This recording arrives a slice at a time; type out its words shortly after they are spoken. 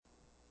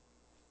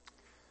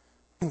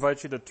I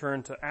invite you to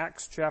turn to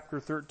Acts chapter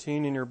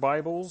 13 in your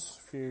Bibles,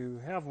 if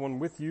you have one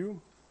with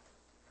you.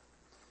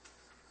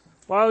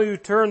 While you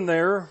turn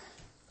there,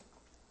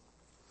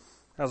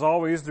 as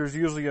always, there's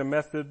usually a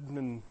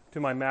method to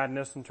my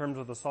madness in terms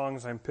of the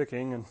songs I'm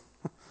picking. And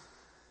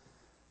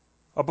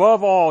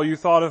above all, you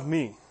thought of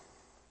me.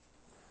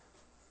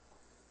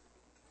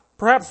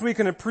 Perhaps we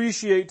can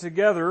appreciate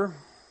together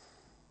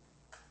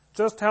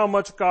just how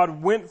much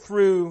God went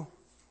through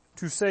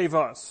to save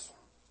us.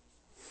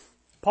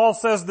 Paul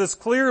says this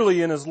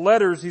clearly in his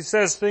letters. He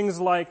says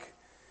things like,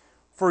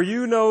 "For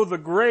you know the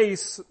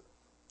grace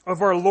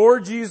of our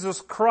Lord Jesus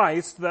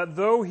Christ, that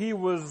though he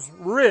was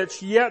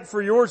rich, yet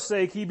for your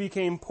sake he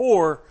became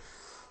poor,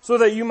 so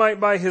that you might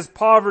by his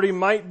poverty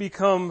might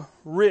become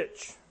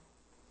rich."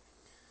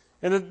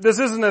 And this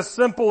isn't as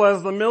simple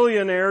as the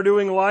millionaire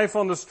doing life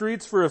on the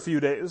streets for a few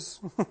days.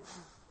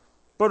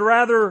 But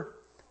rather,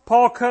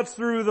 Paul cuts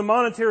through the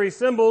monetary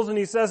symbols and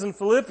he says in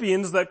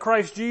Philippians that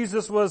Christ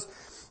Jesus was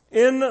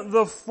in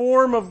the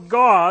form of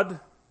God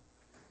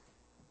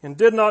and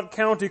did not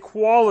count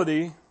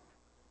equality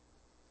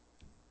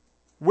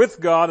with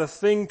God a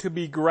thing to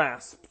be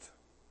grasped.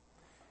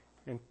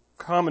 And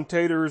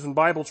commentators and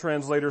Bible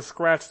translators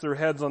scratch their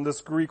heads on this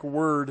Greek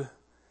word.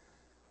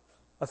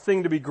 A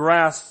thing to be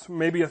grasped,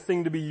 maybe a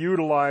thing to be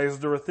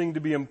utilized or a thing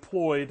to be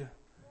employed.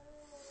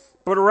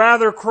 But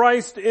rather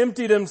Christ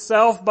emptied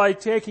himself by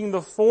taking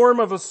the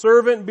form of a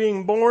servant,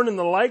 being born in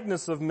the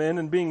likeness of men,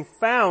 and being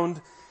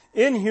found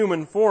in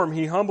human form.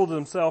 He humbled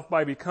himself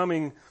by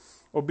becoming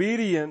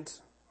obedient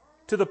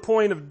to the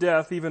point of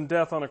death, even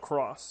death on a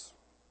cross.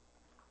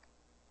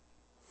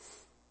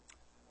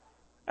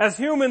 As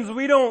humans,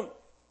 we don't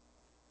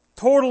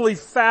totally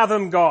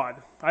fathom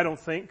God, I don't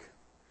think.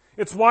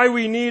 It's why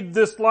we need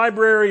this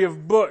library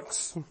of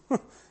books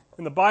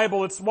in the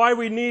Bible. It's why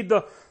we need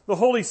the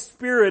Holy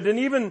Spirit. And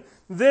even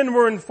then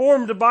we're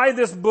informed by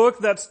this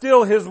book that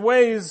still his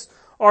ways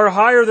are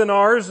higher than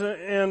ours.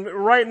 And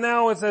right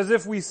now it's as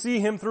if we see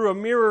him through a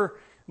mirror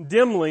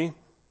dimly.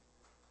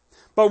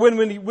 But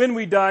when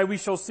we die, we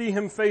shall see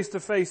him face to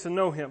face and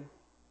know him.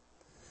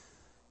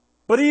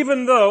 But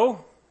even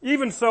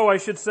so I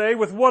should say,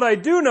 with what I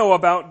do know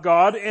about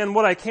God and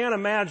what I can't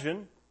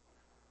imagine,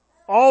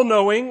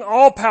 all-knowing,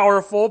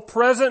 all-powerful,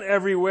 present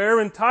everywhere,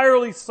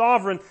 entirely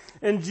sovereign.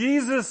 And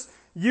Jesus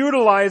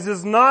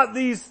utilizes not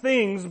these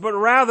things, but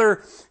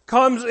rather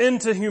comes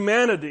into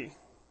humanity.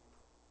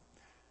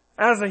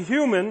 As a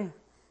human,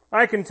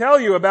 I can tell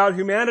you about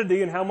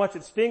humanity and how much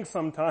it stinks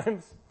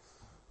sometimes.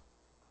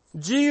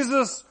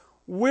 Jesus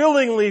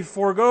willingly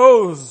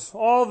forgoes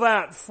all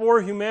that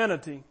for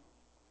humanity.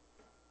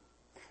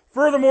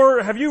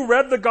 Furthermore, have you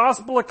read the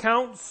gospel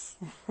accounts?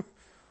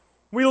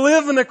 We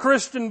live in a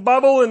Christian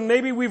bubble, and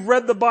maybe we've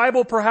read the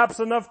Bible perhaps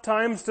enough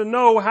times to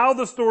know how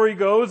the story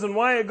goes and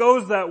why it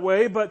goes that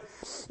way. But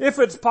if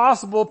it's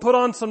possible, put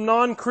on some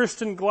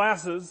non-Christian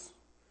glasses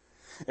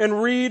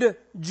and read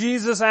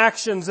Jesus'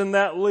 actions in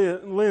that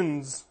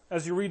lens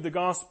as you read the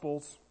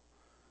Gospels.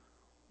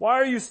 Why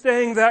are you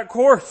staying that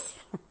course?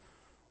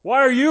 Why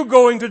are you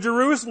going to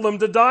Jerusalem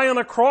to die on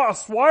a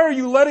cross? Why are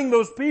you letting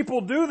those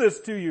people do this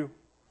to you?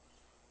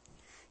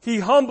 He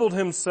humbled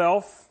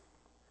himself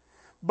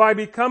by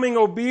becoming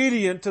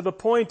obedient to the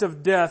point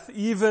of death,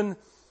 even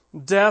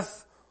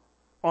death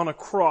on a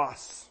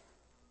cross.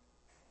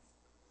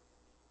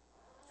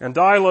 And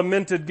I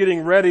lamented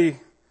getting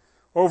ready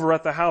over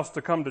at the house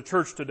to come to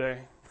church today.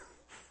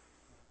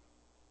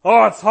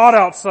 Oh, it's hot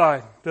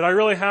outside. Did I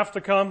really have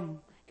to come?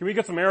 Can we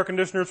get some air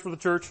conditioners for the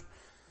church?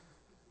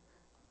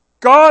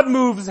 God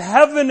moves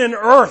heaven and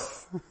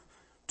earth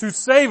to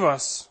save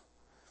us.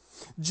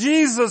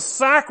 Jesus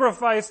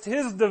sacrificed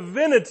his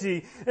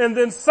divinity and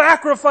then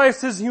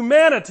sacrificed his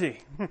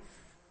humanity.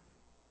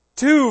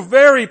 Two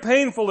very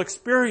painful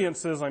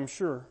experiences, I'm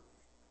sure.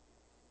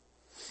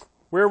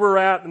 Where we're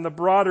at in the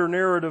broader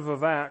narrative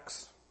of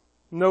Acts,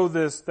 know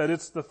this, that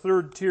it's the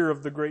third tier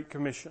of the Great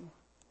Commission.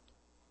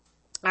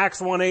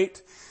 Acts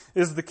 1:8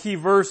 is the key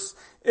verse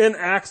in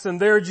Acts, and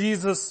there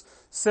Jesus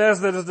says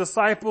that his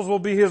disciples will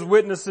be his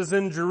witnesses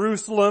in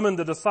Jerusalem, and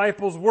the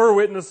disciples were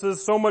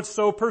witnesses, so much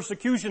so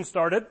persecution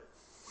started.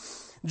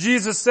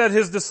 Jesus said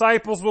his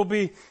disciples will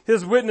be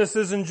his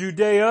witnesses in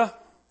Judea,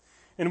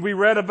 and we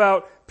read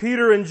about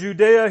Peter in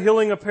Judea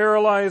healing a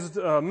paralyzed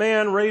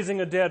man, raising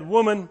a dead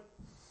woman.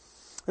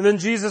 And then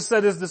Jesus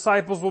said his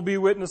disciples will be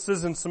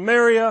witnesses in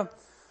Samaria.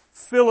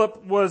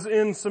 Philip was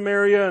in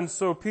Samaria, and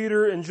so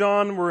Peter and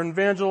John were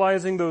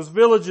evangelizing those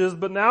villages,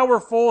 but now we're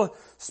full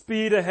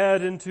speed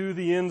ahead into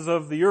the ends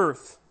of the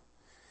earth.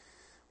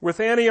 With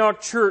Antioch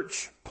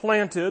Church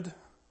planted,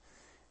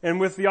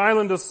 and with the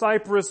island of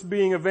Cyprus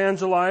being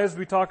evangelized,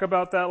 we talked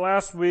about that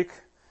last week,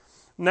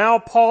 now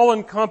Paul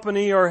and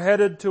company are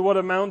headed to what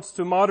amounts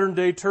to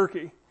modern-day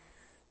Turkey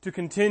to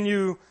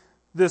continue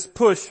this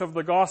push of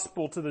the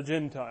gospel to the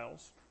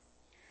Gentiles.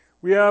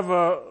 We have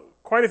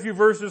quite a few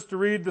verses to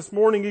read this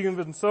morning,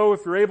 even so,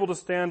 if you're able to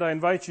stand, I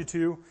invite you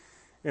to,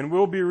 and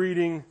we'll be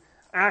reading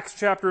Acts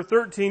chapter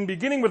 13,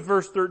 beginning with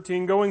verse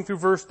 13, going through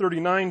verse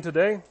 39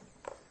 today.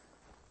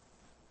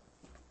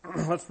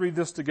 Let's read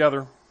this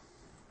together.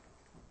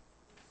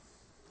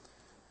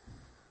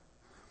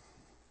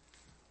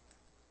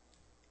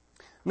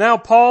 Now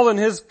Paul and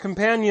his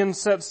companions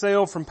set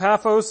sail from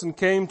Paphos and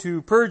came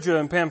to Perga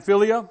and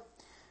Pamphylia.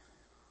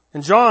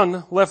 And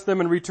John left them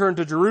and returned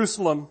to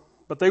Jerusalem.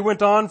 But they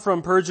went on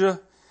from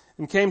Perga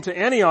and came to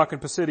Antioch in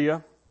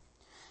Pisidia.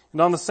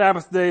 And on the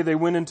Sabbath day they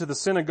went into the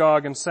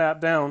synagogue and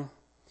sat down.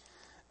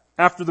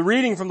 After the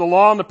reading from the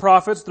law and the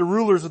prophets, the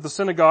rulers of the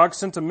synagogue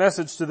sent a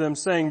message to them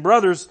saying,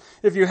 "Brothers,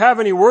 if you have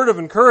any word of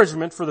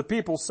encouragement for the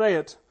people, say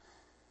it."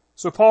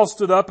 So Paul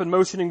stood up and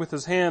motioning with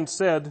his hand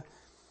said,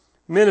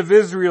 "Men of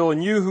Israel,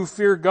 and you who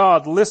fear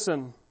God,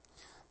 listen.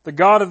 The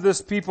God of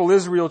this people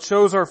Israel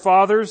chose our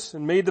fathers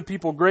and made the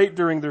people great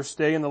during their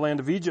stay in the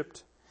land of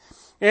Egypt.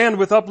 And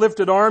with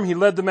uplifted arm he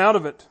led them out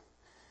of it.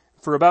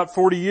 For about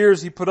 40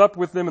 years he put up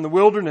with them in the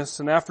wilderness,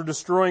 and after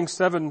destroying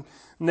 7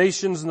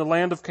 nations in the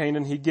land of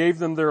Canaan, he gave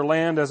them their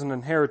land as an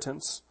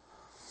inheritance.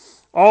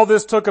 All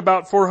this took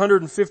about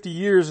 450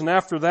 years, and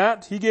after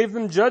that he gave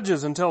them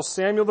judges until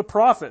Samuel the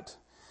prophet.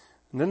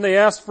 And then they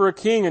asked for a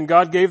king, and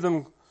God gave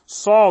them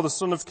Saul the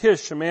son of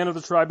Kish, a man of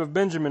the tribe of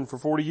Benjamin, for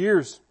 40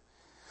 years.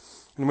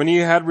 And when he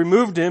had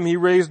removed him, he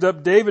raised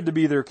up David to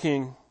be their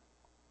king,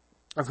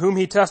 of whom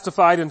he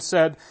testified and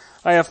said,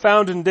 'I have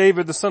found in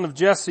David the son of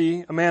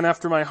Jesse, a man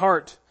after my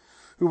heart,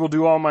 who will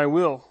do all my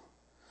will.'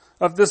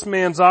 Of this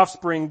man's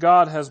offspring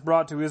God has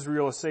brought to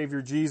Israel a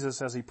Savior,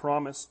 Jesus, as he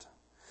promised.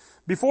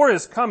 Before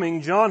his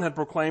coming, John had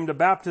proclaimed a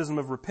baptism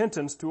of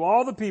repentance to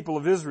all the people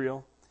of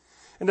Israel.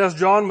 And as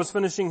John was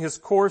finishing his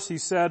course, he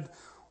said,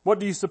 'What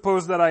do you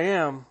suppose that I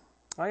am?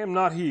 I am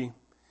not he.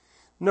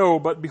 No,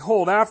 but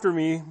behold, after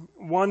me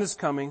one is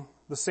coming,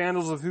 the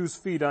sandals of whose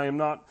feet I am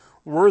not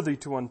worthy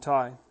to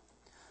untie.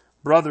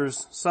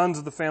 Brothers, sons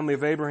of the family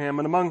of Abraham,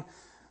 and among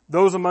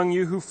those among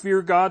you who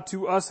fear God,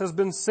 to us has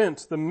been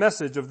sent the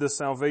message of this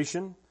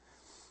salvation.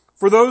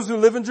 For those who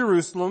live in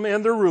Jerusalem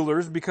and their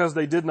rulers, because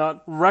they did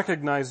not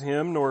recognize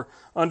him nor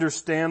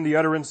understand the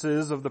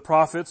utterances of the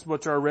prophets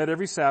which are read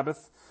every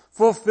Sabbath,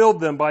 fulfilled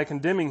them by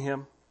condemning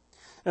him.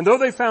 And though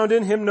they found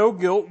in him no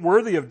guilt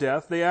worthy of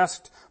death, they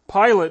asked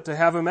Pilate to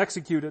have him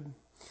executed.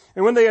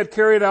 And when they had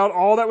carried out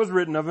all that was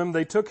written of him,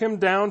 they took him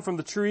down from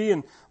the tree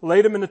and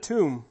laid him in a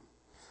tomb.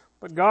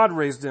 But God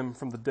raised him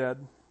from the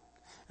dead.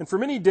 And for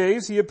many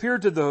days he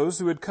appeared to those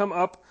who had come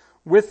up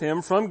with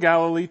him from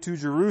Galilee to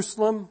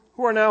Jerusalem,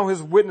 who are now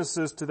his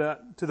witnesses to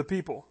the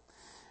people.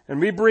 And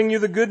we bring you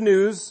the good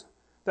news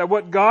that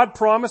what God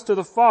promised to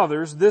the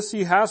fathers, this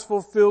he has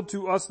fulfilled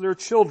to us their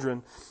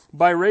children,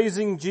 by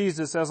raising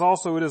Jesus, as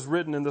also it is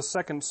written in the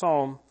 2nd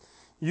Psalm,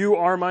 'You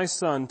are my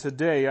son,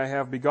 today I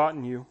have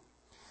begotten you.'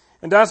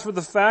 And as for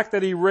the fact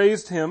that he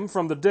raised him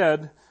from the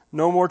dead,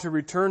 no more to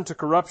return to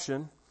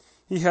corruption,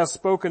 he has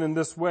spoken in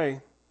this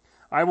way,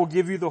 'I will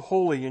give you the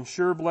holy and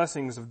sure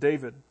blessings of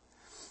David.'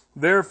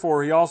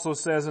 Therefore he also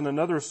says in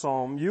another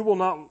psalm, 'You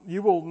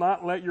will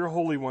not let your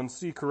Holy One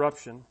see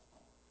corruption.'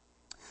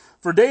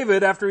 For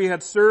David, after he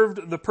had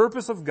served the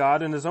purpose of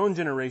God in his own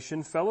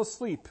generation, fell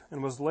asleep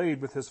and was laid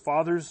with his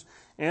fathers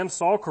and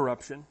saw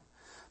corruption.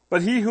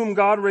 But he whom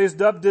God raised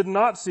up did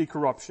not see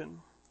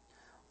corruption.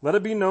 Let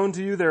it be known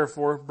to you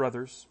therefore,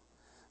 brothers,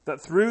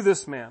 that through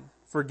this man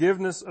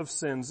forgiveness of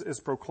sins is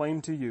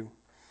proclaimed to you,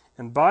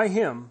 and by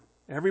him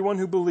everyone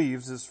who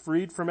believes is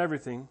freed from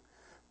everything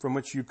from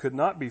which you could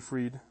not be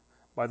freed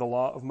by the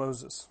law of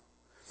Moses."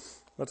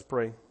 Let's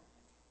pray.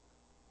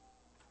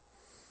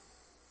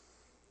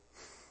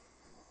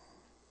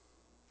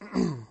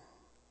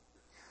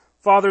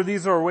 Father,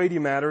 these are weighty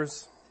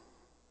matters.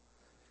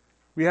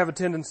 We have a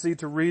tendency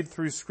to read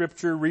through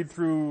Scripture, read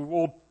through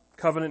Old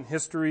Covenant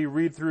history,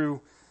 read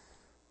through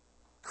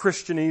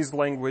Christianese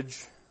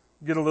language,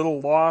 get a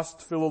little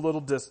lost, feel a little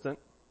distant.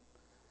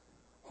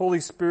 Holy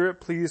Spirit,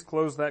 please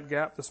close that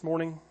gap this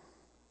morning.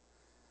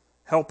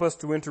 Help us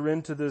to enter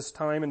into this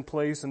time and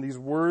place and these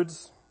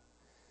words.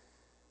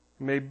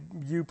 May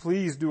you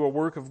please do a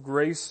work of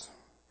grace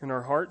in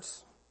our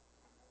hearts.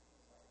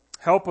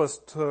 Help us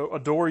to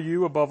adore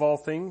you above all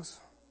things.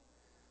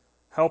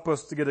 Help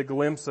us to get a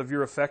glimpse of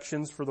your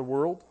affections for the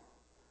world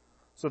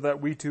so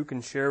that we too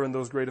can share in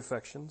those great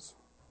affections.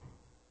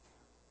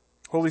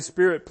 Holy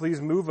Spirit,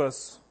 please move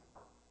us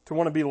to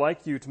want to be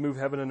like you, to move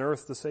heaven and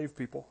earth to save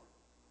people.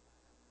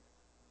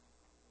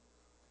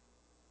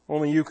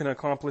 Only you can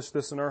accomplish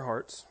this in our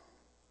hearts.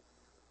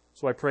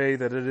 So I pray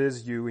that it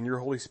is you and your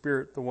Holy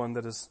Spirit, the one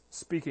that is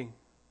speaking.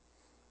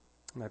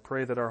 And I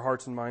pray that our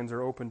hearts and minds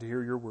are open to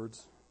hear your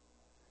words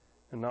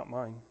and not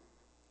mine.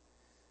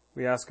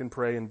 We ask and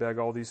pray and beg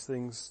all these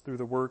things through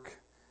the work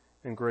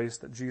and grace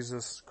that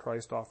Jesus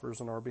Christ offers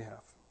on our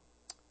behalf.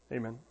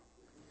 Amen.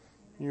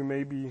 You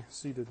may be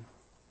seated.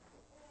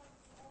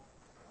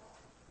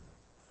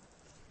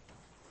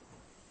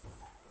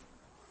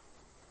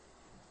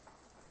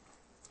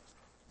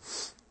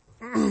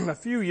 A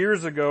few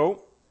years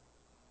ago,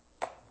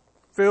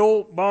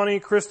 Phil, Bonnie,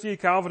 Christy,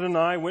 Calvin, and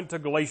I went to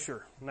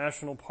Glacier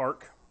National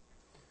Park.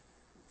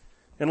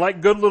 And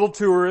like good little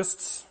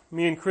tourists,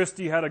 me and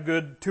Christy had a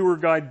good tour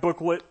guide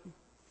booklet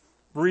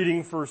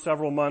reading for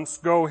several months,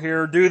 go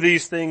here, do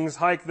these things,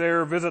 hike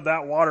there, visit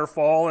that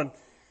waterfall, and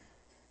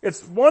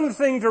it's one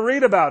thing to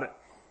read about it.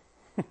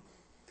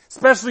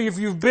 Especially if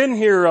you've been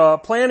here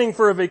planning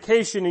for a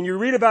vacation and you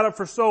read about it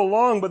for so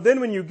long, but then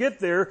when you get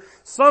there,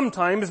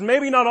 sometimes,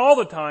 maybe not all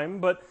the time,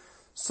 but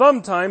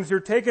sometimes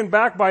you're taken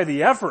back by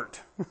the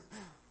effort,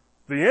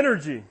 the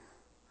energy.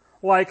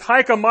 Like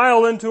hike a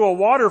mile into a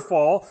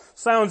waterfall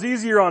sounds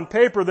easier on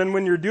paper than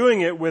when you're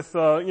doing it with,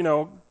 a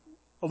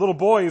little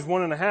boy who's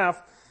 1.5.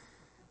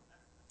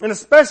 And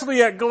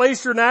especially at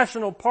Glacier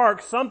National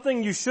Park,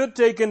 something you should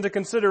take into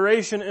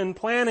consideration in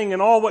planning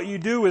and all what you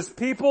do is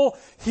people,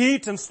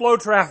 heat, and slow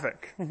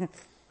traffic.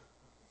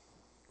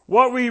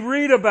 What we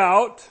read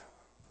about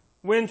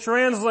when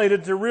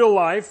translated to real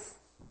life,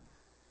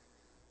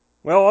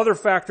 well, other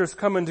factors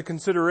come into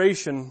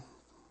consideration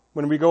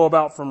when we go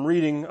about from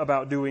reading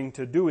about doing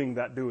to doing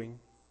that doing.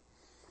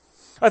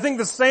 I think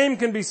the same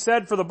can be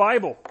said for the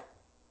Bible.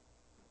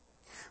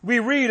 We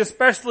read,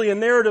 especially in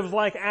narratives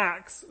like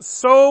Acts,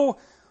 so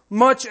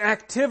much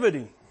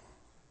activity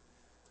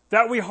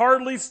that we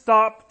hardly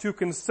stop to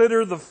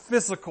consider the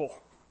physical,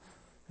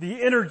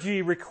 the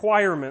energy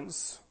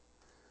requirements.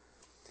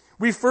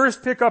 We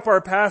first pick up our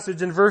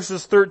passage in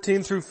verses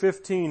 13 through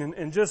 15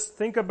 and just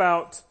think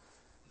about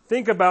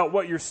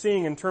what you're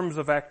seeing in terms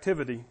of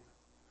activity.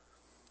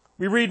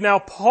 We read, "Now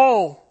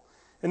Paul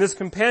and his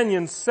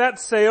companions set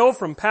sail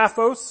from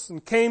Paphos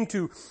and came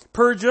to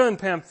Perga and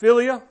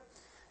Pamphylia,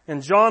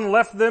 and John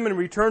left them and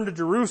returned to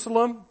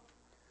Jerusalem.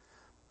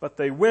 But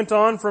they went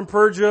on from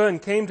Perga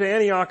and came to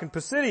Antioch and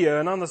Pisidia,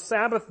 and on the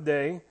Sabbath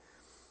day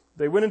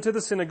they went into the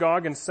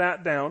synagogue and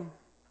sat down.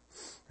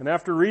 And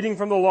after reading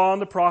from the law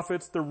and the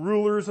prophets, the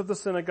rulers of the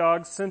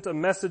synagogue sent a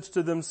message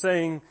to them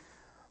saying,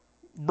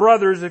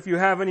 'Brothers, if you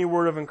have any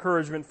word of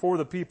encouragement for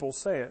the people,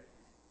 say it.'"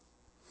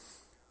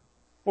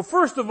 Well,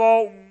 first of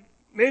all,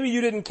 maybe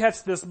you didn't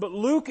catch this, but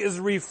Luke is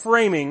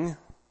reframing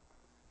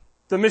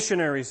the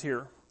missionaries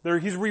here.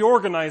 He's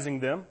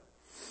reorganizing them.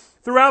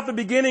 Throughout the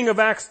beginning of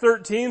Acts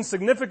 13,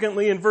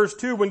 significantly in verse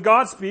 2, when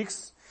God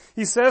speaks,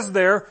 he says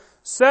there,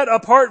 "Set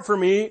apart for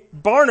me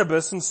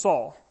Barnabas and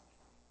Saul."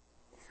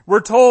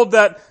 We're told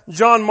that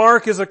John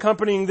Mark is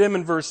accompanying them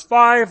in verse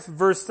 5.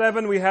 Verse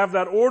 7, we have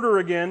that order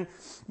again,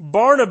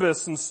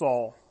 Barnabas and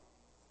Saul.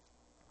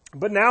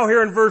 But now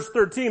here in verse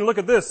 13, look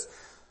at this.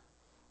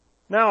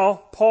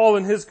 Now, Paul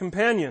and his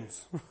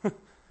companions.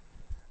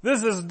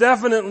 This is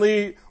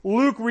definitely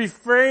Luke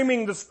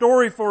reframing the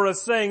story for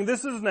us, saying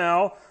this is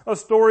now a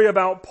story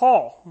about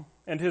Paul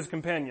and his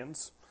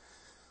companions,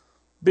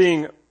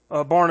 being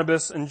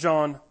Barnabas and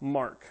John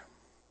Mark.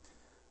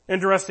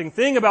 Interesting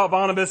thing about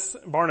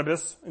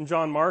Barnabas and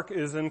John Mark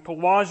is in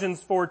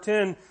Colossians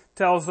 4:10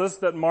 tells us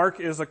that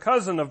Mark is a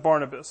cousin of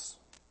Barnabas.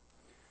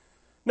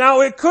 Now,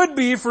 it could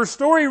be for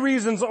story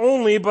reasons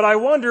only, but I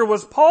wonder,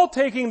 was Paul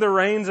taking the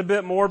reins a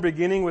bit more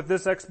beginning with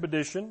this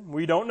expedition?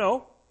 We don't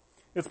know.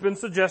 It's been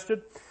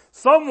suggested.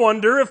 Some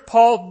wonder if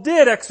Paul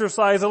did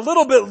exercise a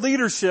little bit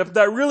leadership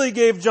that really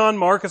gave John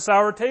Mark a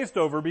sour taste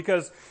over,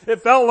 because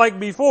it felt like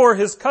before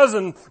his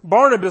cousin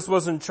Barnabas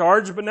was in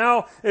charge, but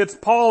now it's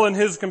Paul and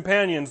his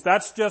companions.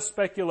 That's just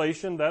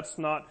speculation. That's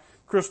not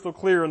crystal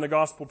clear in the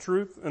gospel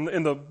truth,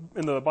 in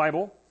the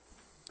Bible.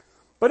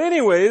 But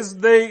anyways,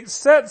 they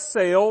set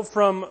sail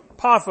from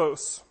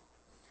Paphos,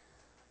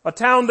 a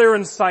town there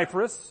in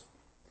Cyprus,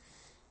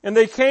 and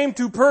they came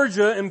to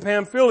Perga in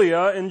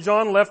Pamphylia, and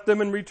John left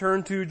them and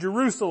returned to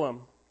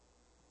Jerusalem.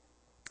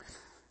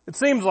 It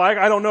seems like,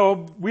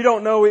 we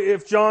don't know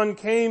if John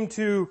came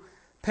to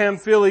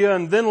Pamphylia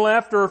and then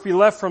left, or if he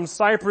left from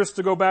Cyprus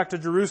to go back to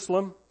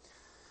Jerusalem.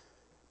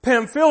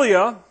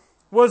 Pamphylia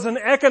was an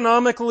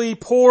economically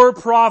poor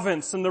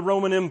province in the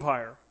Roman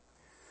Empire.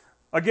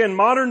 Again,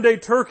 modern day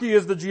Turkey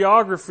is the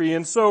geography,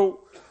 and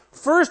so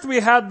first we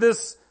had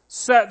this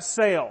set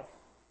sail.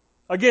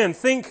 Again,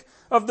 think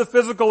of the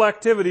physical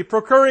activity,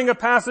 procuring a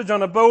passage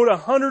on a boat,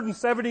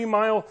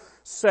 170-mile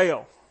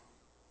sail.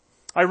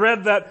 I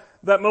read that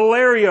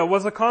malaria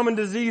was a common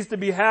disease to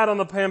be had on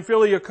the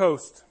Pamphylia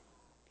coast.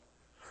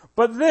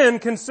 But then,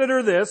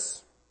 consider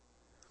this,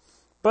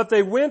 but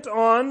they went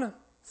on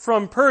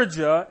from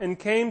Perga and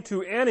came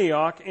to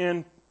Antioch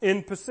and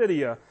in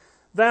Pisidia.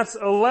 That's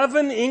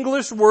 11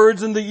 English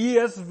words in the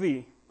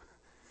ESV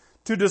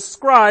to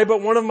describe,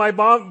 but one of my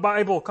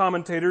Bible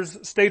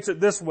commentators states it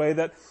this way,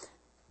 that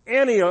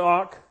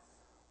Antioch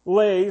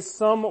lay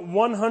some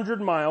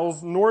 100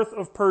 miles north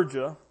of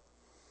Perga.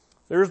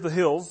 There's the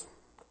hills.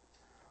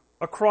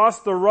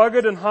 Across the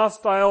rugged and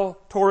hostile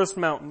Taurus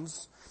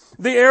mountains.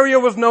 The area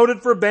was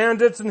noted for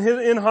bandits and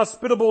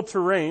inhospitable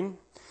terrain.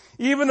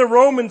 Even the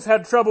Romans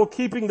had trouble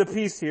keeping the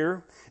peace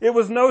here. It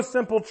was no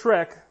simple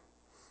trek.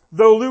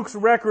 Though Luke's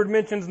record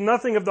mentions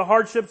nothing of the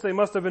hardships they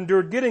must have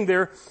endured getting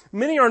there,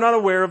 many are not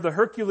aware of the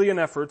Herculean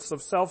efforts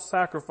of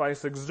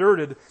self-sacrifice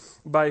exerted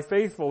by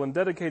faithful and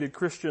dedicated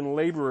Christian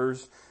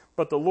laborers,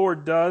 but the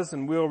Lord does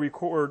and will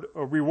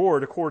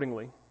reward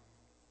accordingly.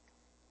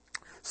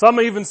 Some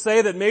even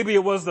say that maybe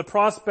it was the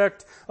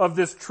prospect of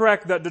this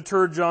trek that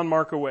deterred John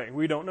Mark away.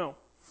 We don't know.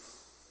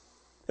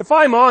 If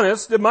I'm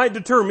honest, it might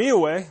deter me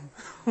away.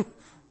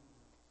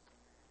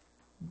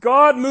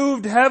 God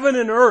moved heaven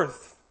and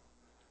earth.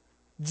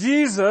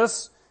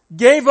 Jesus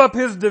gave up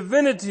his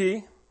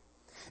divinity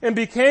and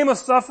became a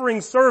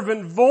suffering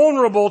servant,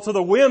 vulnerable to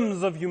the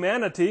whims of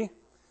humanity.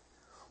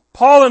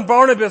 Paul and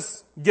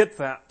Barnabas get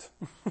that.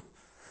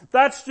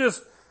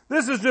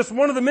 This is just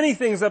one of the many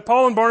things that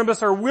Paul and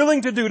Barnabas are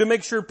willing to do to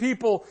make sure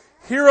people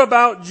hear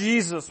about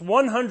Jesus.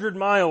 100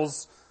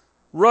 miles,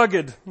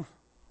 rugged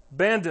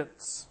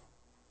bandits.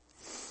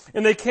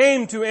 And they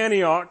came to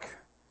Antioch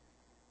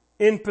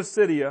in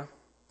Pisidia.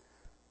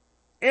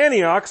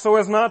 Antioch, so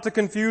as not to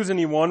confuse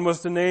anyone,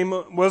 was the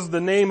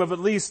name of at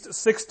least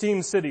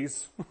 16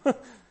 cities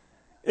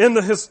in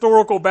the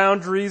historical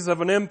boundaries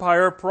of an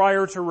empire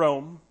prior to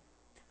Rome.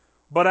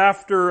 But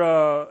after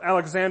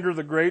Alexander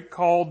the Great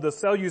called the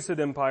Seleucid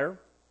Empire,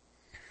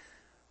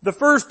 the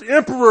first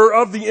emperor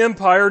of the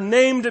empire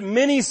named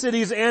many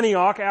cities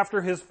Antioch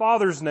after his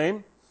father's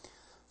name.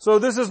 So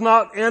this is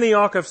not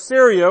Antioch of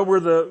Syria, where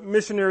the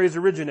missionaries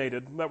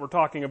originated, that we're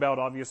talking about,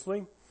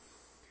 obviously.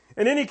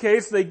 In any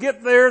case, they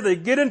get there, they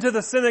get into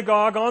the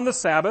synagogue on the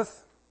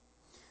Sabbath,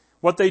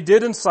 what they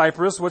did in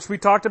Cyprus, which we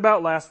talked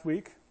about last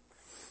week.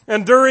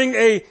 And during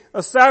a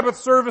Sabbath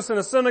service in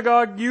a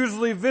synagogue,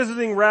 usually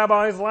visiting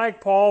rabbis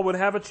like Paul would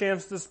have a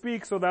chance to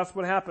speak, so that's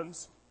what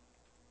happens.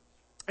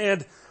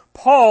 And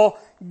Paul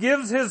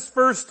gives his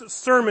first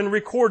sermon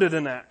recorded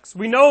in Acts.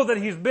 We know that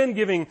he's been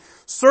giving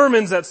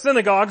sermons at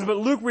synagogues, but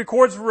Luke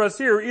records for us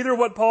here either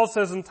what Paul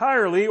says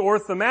entirely or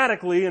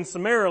thematically and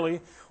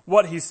summarily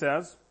what he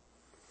says.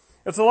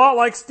 It's a lot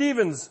like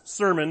Stephen's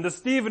sermon, the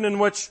Stephen in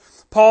which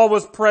Paul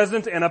was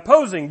present and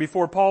opposing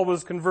before Paul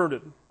was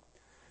converted.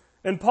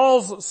 And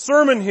Paul's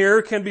sermon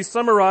here can be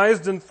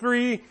summarized in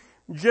 3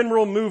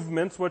 general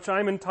movements, which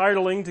I'm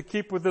entitling, to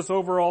keep with this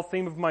overall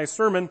theme of my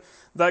sermon,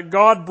 that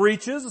God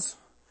breaches,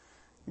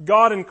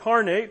 God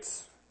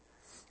incarnates,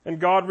 and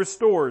God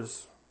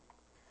restores.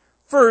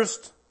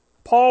 First,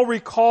 Paul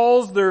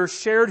recalls their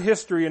shared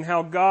history and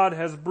how God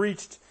has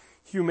breached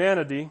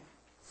humanity.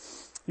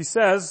 He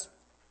says,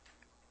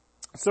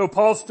 so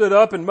Paul stood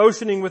up and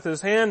motioning with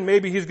his hand,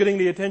 maybe he's getting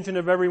the attention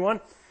of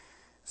everyone,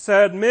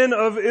 said, men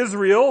of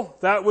Israel,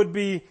 that would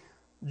be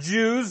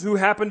Jews who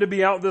happen to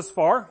be out this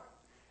far,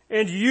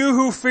 and you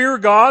who fear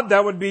God,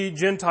 that would be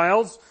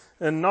Gentiles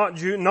and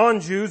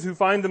non-Jews who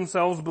find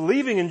themselves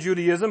believing in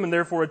Judaism and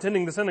therefore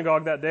attending the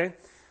synagogue that day.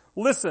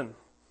 Listen,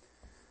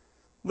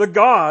 the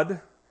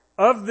God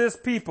of this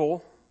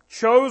people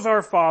chose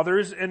our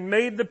fathers and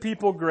made the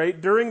people great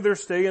during their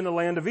stay in the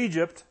land of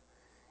Egypt,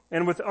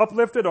 and with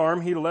uplifted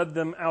arm he led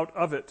them out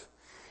of it.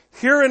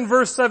 Here in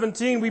verse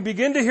 17, we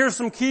begin to hear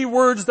some key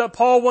words that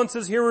Paul wants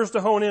his hearers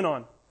to hone in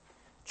on.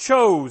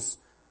 Chose,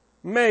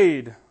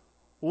 made,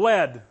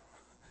 led.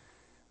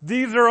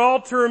 These are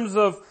all terms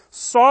of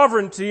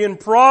sovereignty and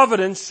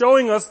providence,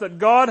 showing us that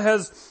God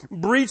has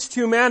breached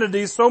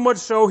humanity so much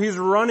so he's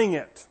running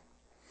it.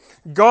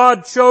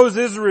 God chose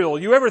Israel.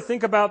 You ever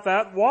think about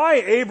that? Why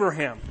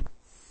Abraham?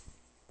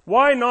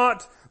 Why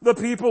not the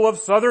people of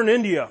southern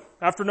India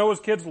after Noah's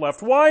kids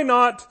left? Why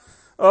not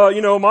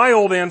my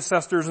old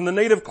ancestors and the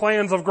native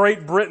clans of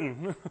Great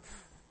Britain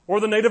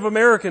or the Native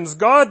Americans?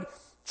 God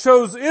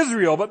chose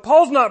Israel, but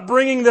Paul's not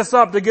bringing this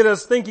up to get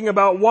us thinking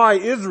about why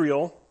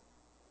Israel.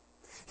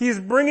 He's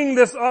bringing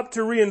this up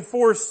to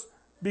reinforce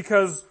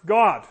because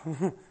God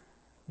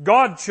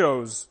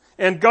chose,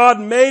 and God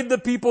made the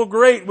people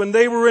great when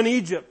they were in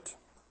Egypt.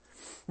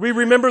 We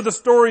remember the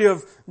story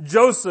of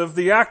Joseph,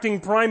 the acting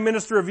prime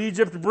minister of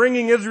Egypt,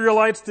 bringing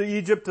Israelites to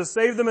Egypt to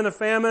save them in a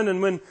famine, and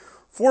when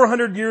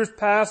 400 years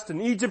passed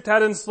and Egypt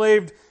had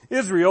enslaved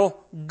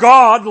Israel,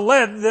 God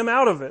led them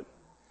out of it.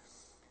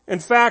 In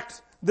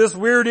fact, this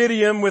weird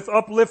idiom with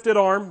uplifted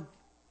arm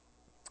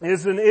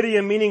is an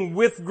idiom meaning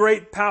with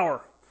great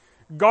power.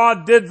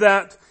 God did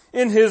that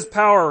in His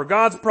power,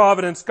 God's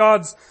providence,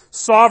 God's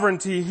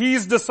sovereignty.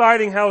 He's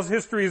deciding how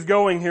history is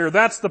going here.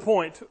 That's the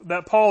point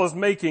that Paul is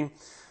making.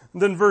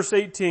 And then verse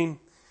 18.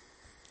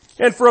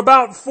 And for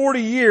about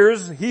 40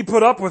 years, He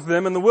put up with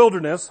them in the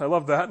wilderness. I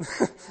love that.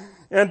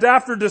 And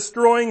after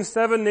destroying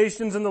 7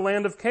 nations in the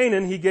land of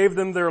Canaan, He gave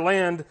them their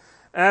land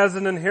as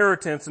an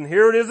inheritance. And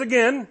here it is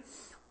again.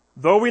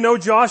 Though we know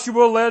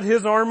Joshua led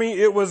his army,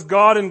 it was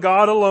God and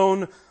God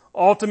alone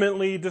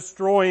ultimately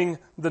destroying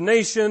the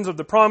nations of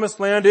the promised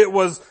land. It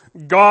was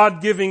God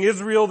giving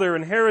Israel their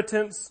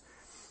inheritance.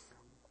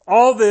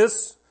 All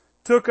this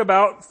took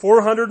about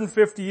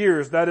 450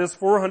 years. That is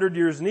 400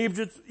 years in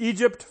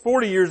Egypt,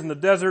 40 years in the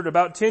desert,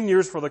 about 10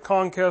 years for the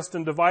conquest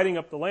and dividing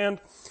up the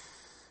land.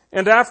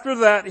 And after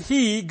that,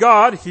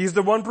 He's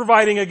the one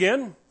providing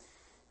again.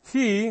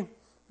 He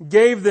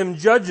gave them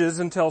judges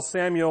until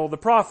Samuel the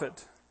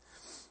prophet.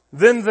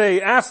 Then they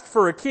asked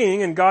for a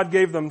king, and God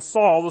gave them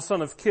Saul, the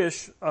son of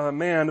Kish, a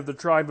man of the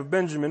tribe of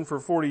Benjamin, for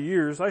 40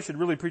 years. I should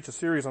really preach a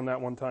series on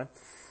that one time.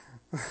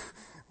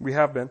 We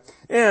have been.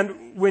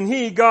 And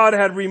when God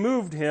had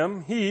removed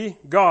him,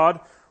 God,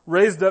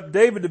 raised up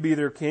David to be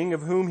their king,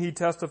 of whom He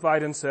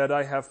testified and said,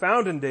 I have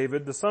found in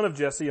David, the son of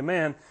Jesse, a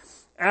man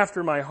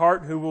after my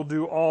heart, who will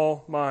do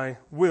all my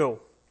will.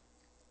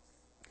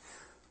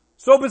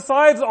 So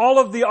besides all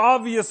of the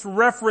obvious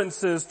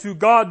references to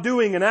God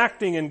doing and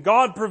acting and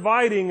God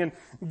providing and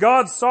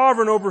God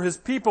sovereign over His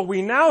people,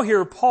 we now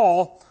hear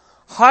Paul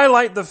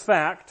highlight the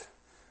fact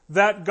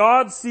that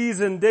God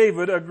sees in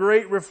David a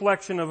great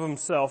reflection of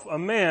Himself, a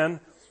man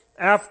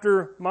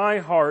after my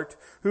heart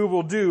who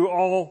will do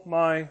all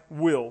my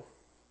will.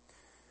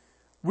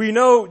 We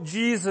know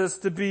Jesus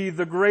to be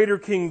the greater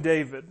King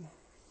David,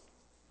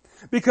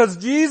 because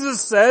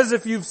Jesus says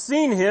if you've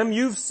seen Him,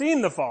 you've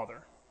seen the Father.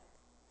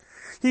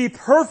 He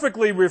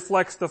perfectly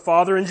reflects the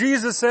Father, and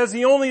Jesus says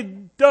He only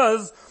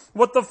does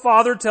what the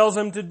Father tells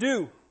Him to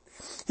do.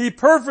 He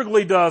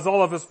perfectly does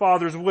all of His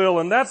Father's will,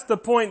 and that's the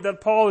point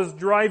that Paul is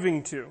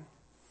driving to.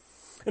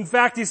 In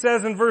fact, he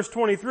says in verse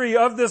 23,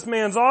 of this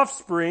man's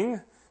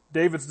offspring,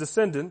 David's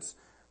descendants,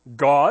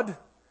 God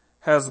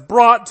has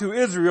brought to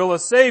Israel a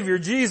Savior,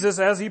 Jesus,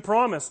 as He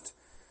promised.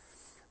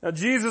 Now,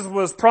 Jesus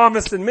was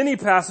promised in many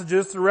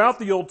passages throughout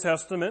the Old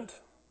Testament.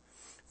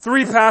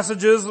 3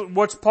 passages,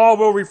 which Paul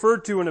will refer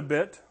to in a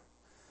bit.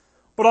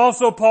 But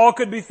also Paul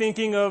could be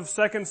thinking of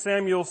 2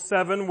 Samuel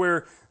 7,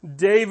 where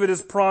David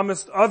is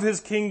promised of his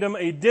kingdom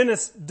a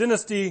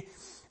dynasty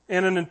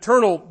and an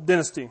eternal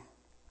dynasty.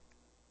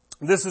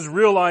 This is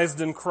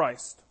realized in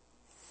Christ.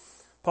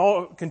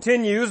 Paul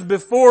continues,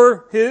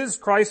 before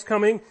Christ's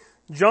coming,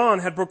 John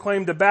had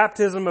proclaimed a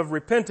baptism of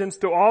repentance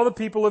to all the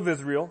people of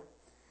Israel.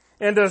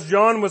 And as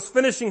John was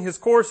finishing his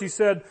course, he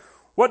said,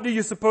 what do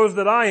you suppose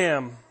that I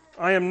am?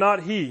 I am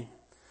not he.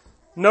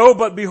 No,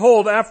 but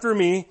behold, after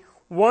me,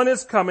 one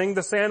is coming,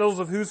 the sandals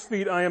of whose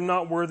feet I am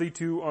not worthy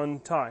to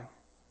untie.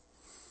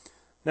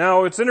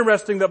 Now, it's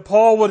interesting that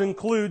Paul would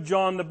include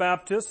John the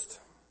Baptist.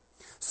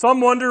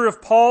 Some wonder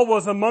if Paul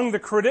was among the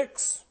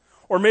critics,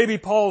 or maybe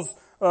Paul's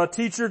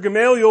teacher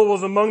Gamaliel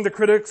was among the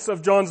critics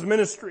of John's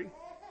ministry.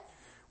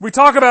 We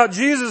talk about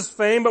Jesus'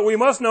 fame, but we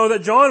must know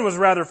that John was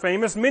rather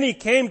famous. Many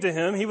came to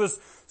him. He was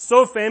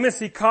so famous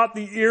he caught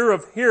the ear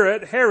of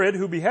Herod,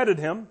 who beheaded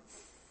him.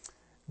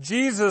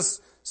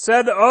 Jesus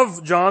said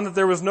of John that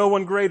there was no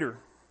one greater.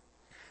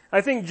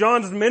 I think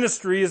John's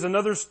ministry is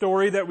another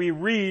story that we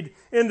read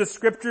in the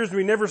Scriptures.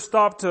 We never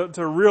stop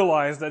to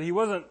realize that he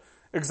wasn't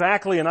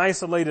exactly an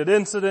isolated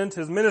incident.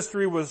 His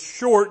ministry was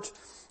short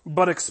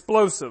but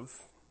explosive.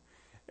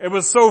 It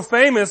was so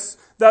famous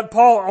that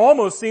Paul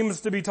almost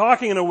seems to be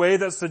talking in a way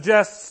that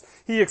suggests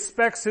he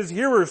expects his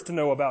hearers to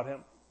know about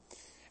him.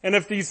 And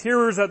if these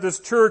hearers at this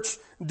church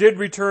did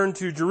return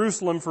to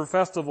Jerusalem for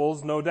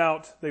festivals, no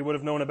doubt they would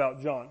have known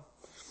about John.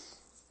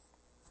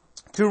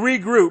 To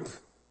regroup,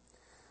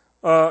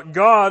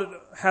 God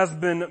has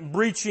been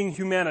breaching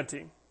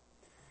humanity.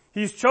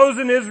 He's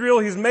chosen Israel.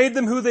 He's made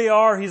them who they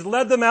are. He's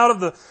led them out of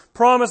the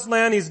promised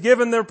land. He's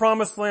given their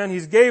promised land.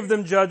 He's gave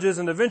them judges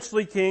and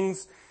eventually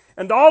kings.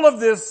 And in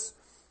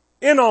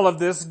all of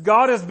this,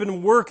 God has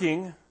been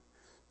working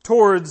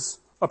towards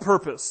a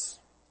purpose.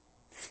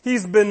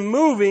 He's been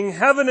moving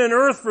heaven and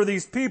earth for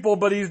these people,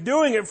 but He's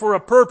doing it for a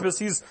purpose.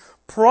 He's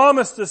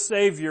promised a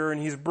Savior,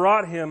 and He's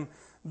brought Him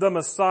the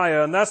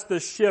Messiah. And that's the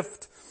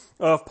shift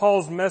of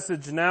Paul's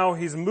message now.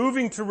 He's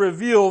moving to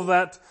reveal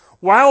that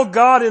while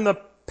God in the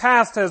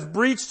past has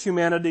breached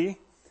humanity,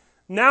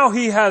 now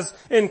He has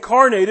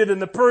incarnated in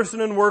the person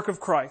and work of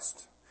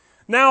Christ.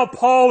 Now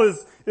Paul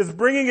is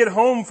bringing it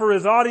home for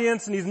his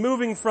audience, and he's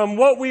moving from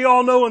what we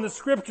all know in the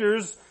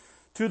Scriptures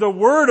to the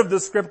Word of the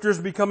Scriptures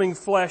becoming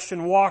flesh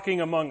and walking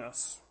among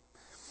us.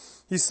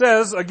 He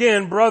says,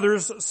 again,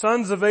 brothers,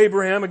 sons of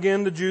Abraham,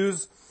 again the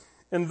Jews,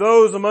 and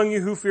those among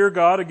you who fear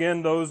God,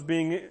 again those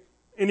being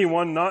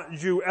anyone not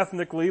Jew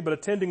ethnically but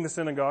attending the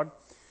synagogue,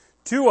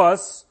 to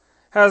us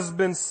has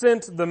been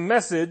sent the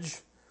message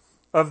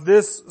of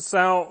this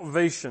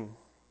salvation.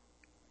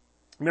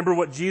 Remember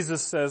what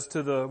Jesus says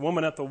to the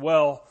woman at the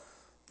well,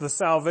 the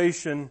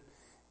salvation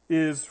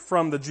is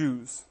from the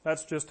Jews.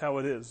 That's just how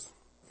it is.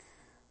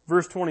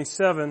 Verse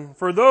 27,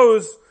 for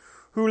those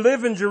who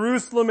live in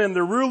Jerusalem and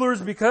the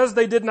rulers, because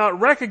they did not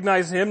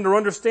recognize Him nor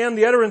understand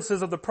the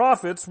utterances of the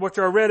prophets, which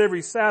are read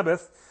every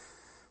Sabbath,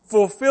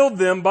 fulfilled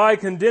them by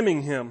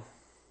condemning Him.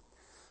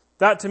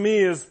 That to me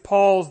is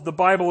Paul's "the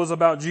Bible is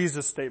about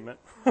Jesus" statement.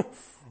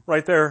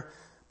 Right there.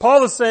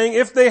 Paul is saying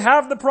if they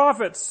have the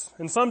prophets,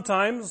 and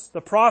sometimes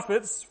the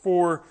prophets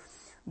for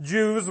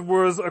Jews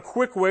was a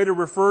quick way to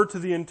refer to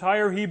the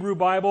entire Hebrew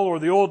Bible or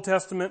the Old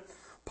Testament,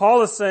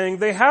 Paul is saying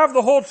they have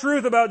the whole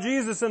truth about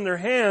Jesus in their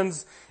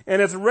hands,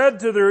 and it's read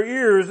to their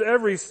ears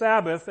every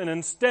Sabbath, and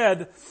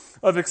instead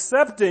of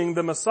accepting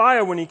the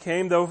Messiah when He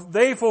came, though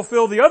they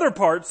fulfill the other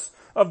parts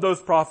of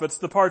those prophets,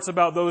 the parts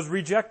about those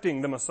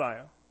rejecting the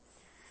Messiah.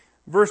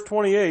 Verse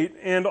 28,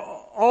 and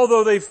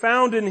although they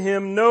found in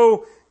Him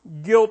no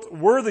guilt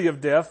worthy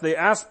of death, they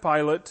asked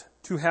Pilate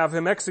to have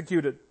Him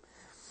executed.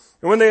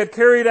 And when they had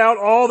carried out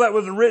all that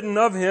was written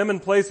of Him in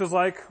places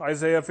like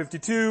Isaiah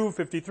 52,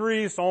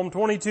 53, Psalm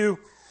 22,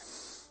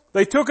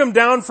 they took Him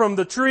down from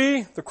the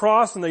tree, the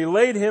cross, and they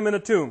laid Him in a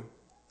tomb.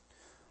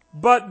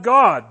 But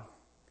God,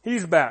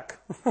 He's back.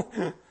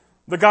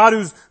 the God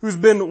who's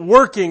been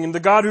working and the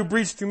God who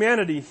breached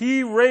humanity.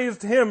 He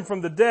raised him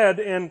from the dead,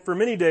 and for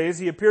many days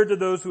he appeared to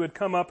those who had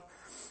come up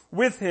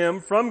with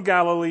him from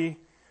Galilee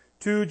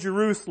to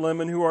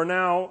Jerusalem and who are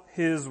now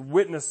his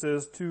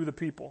witnesses to the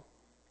people.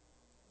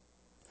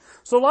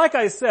 So like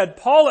I said,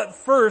 Paul at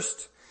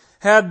first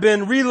had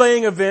been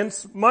relaying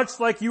events much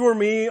like you or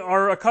me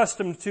are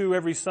accustomed to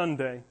every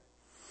Sunday.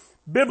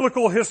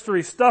 Biblical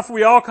history, stuff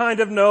we all kind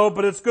of know,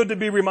 but it's good to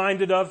be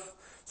reminded of,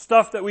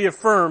 stuff that we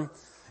affirm.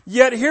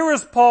 Yet here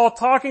is Paul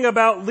talking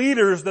about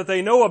leaders that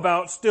they know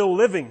about still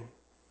living.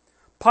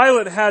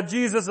 Pilate had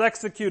Jesus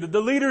executed.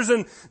 The leaders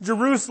in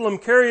Jerusalem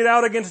carried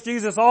out against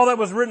Jesus all that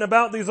was written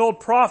about these old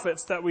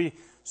prophets that we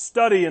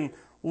study and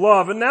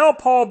love. And now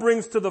Paul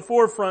brings to the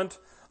forefront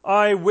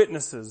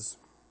eyewitnesses.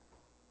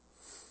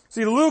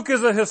 See, Luke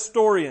is a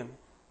historian.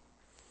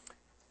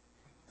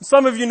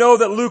 Some of you know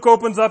that Luke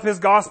opens up his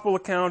gospel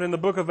account in the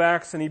book of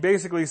Acts and he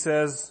basically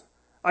says,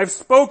 I've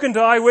spoken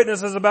to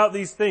eyewitnesses about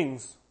these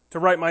things to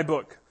write my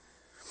book.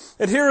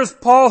 And here is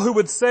Paul who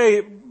would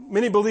say,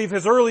 many believe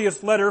his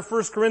earliest letter,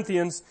 1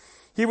 Corinthians,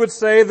 he would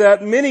say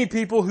that many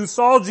people who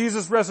saw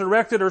Jesus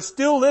resurrected are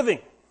still living.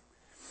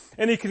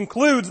 And he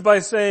concludes by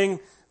saying,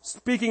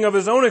 speaking of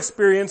his own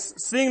experience,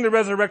 seeing the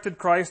resurrected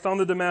Christ on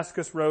the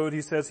Damascus road,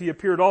 he says, he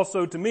appeared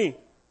also to me.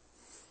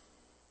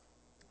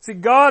 See,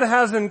 God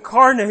has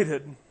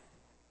incarnated.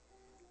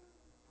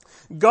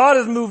 God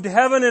has moved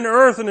heaven and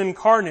earth and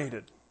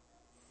incarnated.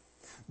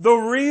 The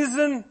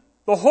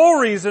whole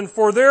reason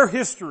for their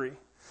history,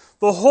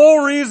 the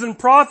whole reason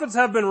prophets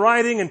have been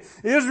writing and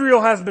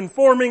Israel has been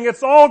forming,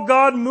 it's all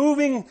God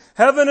moving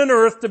heaven and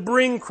earth to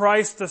bring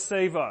Christ to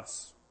save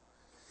us.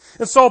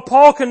 And so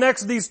Paul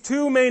connects these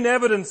two main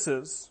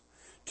evidences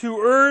to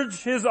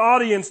urge his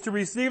audience to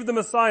receive the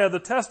Messiah, the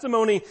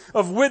testimony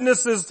of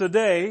witnesses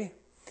today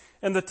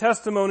and the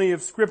testimony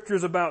of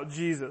scriptures about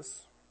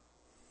Jesus.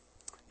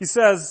 He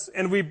says,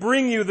 and we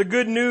bring you the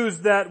good news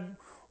that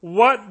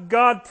what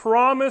God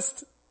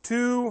promised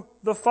to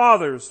the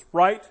fathers,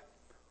 right?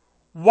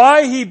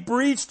 Why he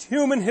breached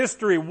human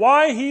history,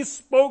 why he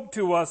spoke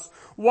to us,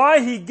 why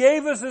he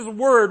gave us his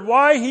word,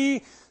 why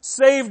he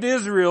saved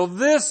Israel.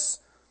 This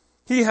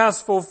he has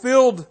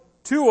fulfilled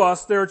to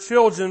us, their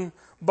children,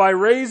 by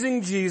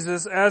raising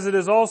Jesus, as it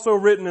is also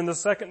written in the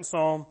second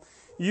Psalm,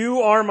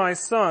 you are my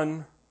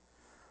son,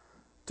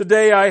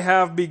 today I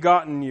have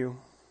begotten you.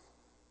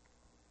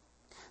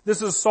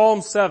 This is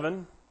Psalm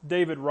 7,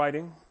 David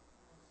writing.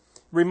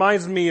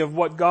 Reminds me of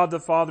what God the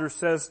Father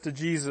says to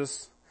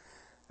Jesus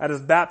at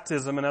his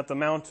baptism and at the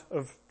Mount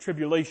of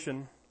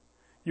Tribulation.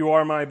 You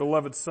are my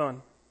beloved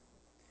Son.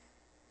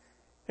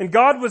 And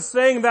God was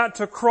saying that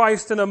to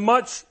Christ in a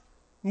much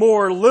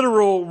more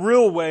literal,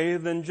 real way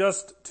than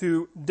just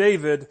to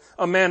David,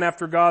 a man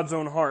after God's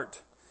own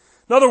heart.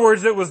 In other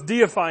words, it was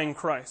deifying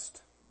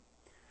Christ.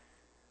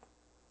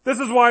 This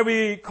is why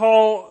we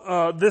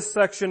call this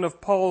section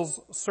of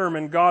Paul's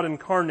sermon, God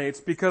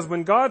Incarnates, because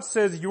when God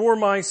says, you're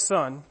my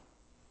son,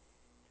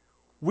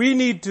 we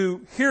need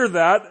to hear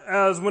that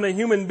as when a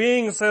human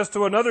being says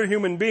to another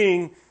human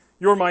being,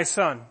 you're my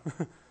son.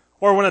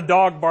 Or when a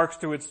dog barks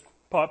to its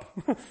pup,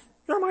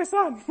 you're my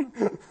son.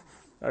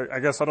 I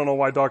guess I don't know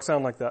why dogs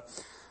sound like that.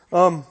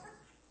 But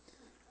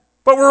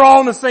we're all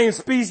in the same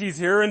species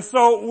here, and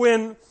so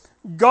when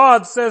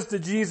God says to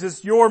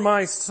Jesus, you're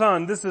my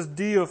son, this is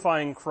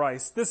deifying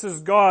Christ. This is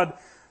God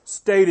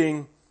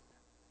stating,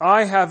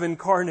 I have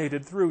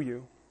incarnated through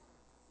you.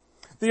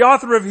 The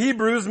author of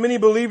Hebrews, many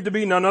believe to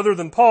be none other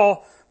than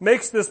Paul,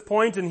 makes this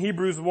point in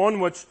Hebrews 1,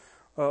 which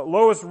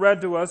Lois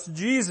read to us.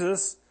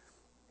 Jesus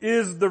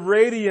is the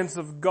radiance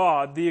of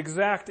God, the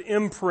exact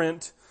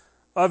imprint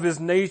of his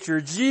nature.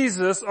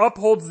 Jesus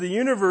upholds the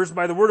universe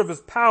by the word of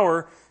his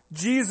power.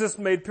 Jesus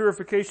made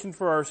purification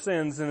for our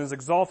sins and is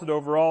exalted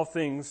over all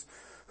things.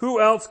 Who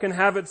else can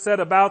have it said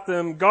about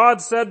them, God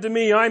said to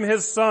me, I'm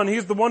his son.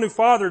 He's the one who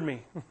fathered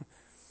me.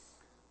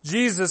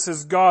 Jesus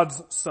is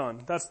God's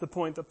son. That's the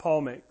point that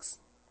Paul makes.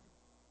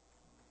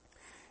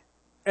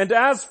 And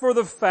as for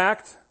the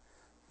fact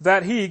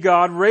that he,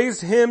 God,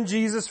 raised him,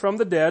 Jesus, from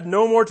the dead,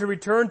 no more to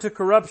return to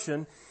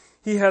corruption,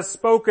 he has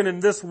spoken in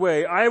this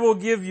way, I will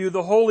give you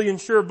the holy and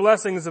sure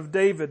blessings of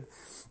David.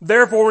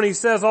 Therefore, when he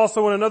says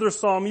also in another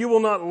psalm, you will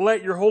not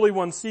let your Holy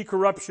One see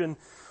corruption.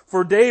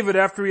 For David,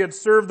 after he had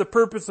served the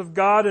purpose of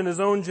God in his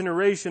own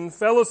generation,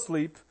 fell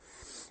asleep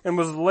and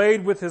was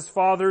laid with his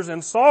fathers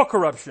and saw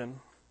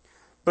corruption.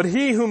 But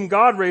he whom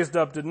God raised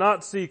up did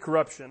not see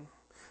corruption.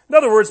 In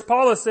other words,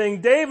 Paul is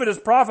saying David is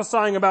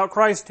prophesying about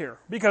Christ here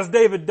because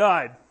David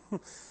died.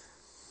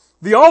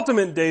 The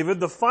ultimate David,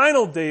 the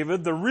final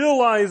David, the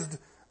realized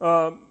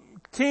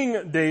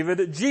King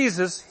David,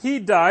 Jesus, he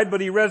died,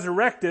 but he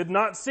resurrected,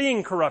 not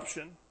seeing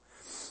corruption.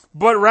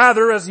 But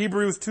rather, as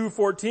Hebrews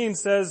 2:14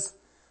 says,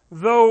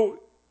 though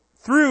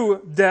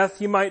through death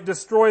he might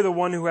destroy the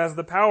one who has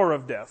the power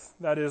of death,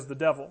 that is, the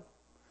devil.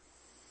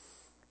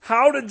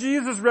 How did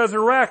Jesus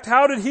resurrect?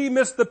 How did he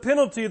miss the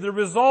penalty, the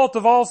result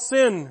of all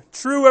sin,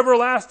 true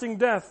everlasting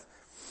death?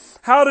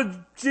 How did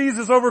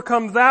Jesus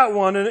overcome that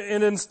one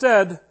and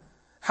instead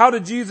How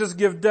did Jesus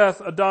give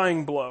death a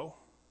dying blow?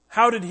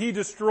 How did he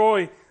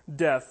destroy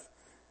death?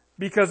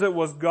 Because it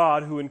was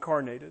God who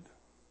incarnated.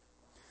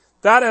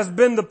 That has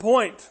been the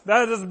point.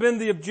 That has been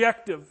the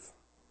objective.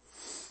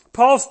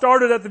 Paul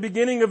started at the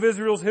beginning of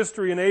Israel's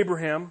history in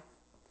Abraham,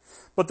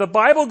 but the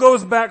Bible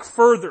goes back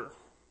further.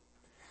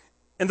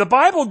 And the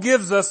Bible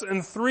gives us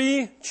in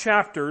 3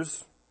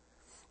 chapters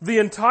the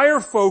entire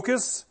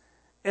focus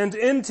and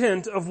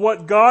intent of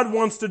what God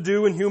wants to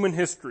do in human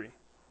history.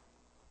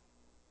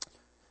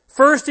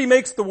 First, he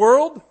makes the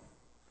world.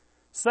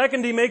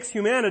 Second, he makes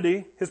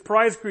humanity, his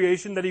prize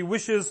creation that he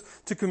wishes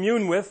to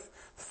commune with.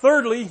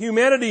 Thirdly,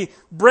 humanity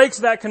breaks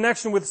that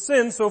connection with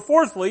sin. So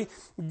fourthly,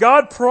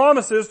 God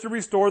promises to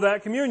restore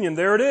that communion.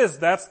 There it is.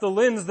 That's the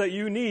lens that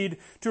you need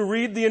to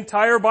read the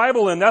entire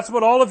Bible in. That's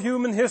what all of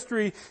human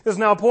history is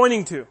now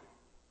pointing to.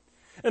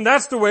 And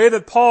that's the way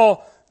that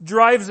Paul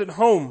drives it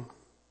home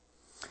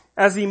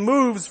as he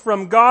moves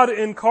from God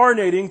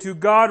incarnating to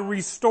God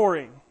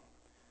restoring.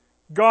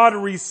 God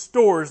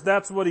restores.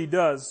 That's what he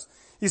does.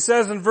 He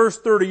says in verse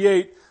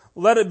 38,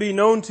 "Let it be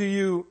known to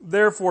you,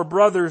 therefore,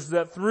 brothers,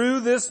 that through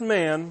this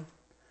man,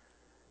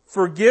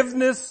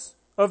 forgiveness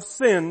of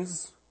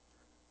sins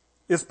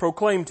is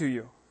proclaimed to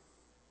you."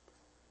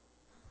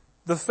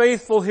 The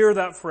faithful hear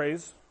that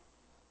phrase,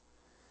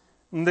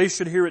 and they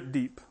should hear it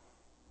deep.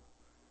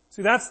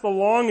 See, that's the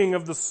longing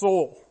of the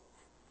soul.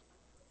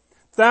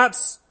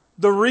 That's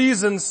the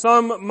reason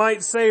some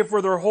might say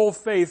for their whole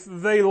faith,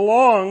 they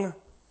long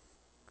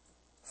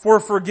for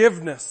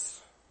forgiveness.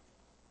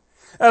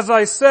 As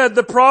I said,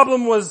 the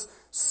problem was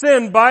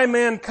sin by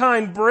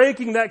mankind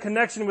breaking that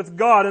connection with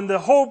God, and the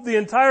hope the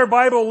entire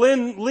Bible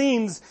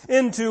leans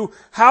into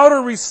how to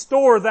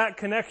restore that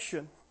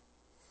connection.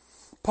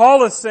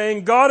 Paul is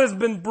saying God has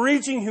been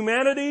breaching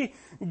humanity.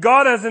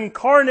 God has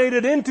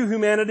incarnated into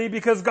humanity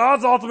because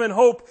God's ultimate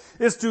hope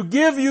is to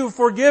give you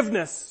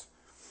forgiveness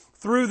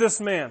through this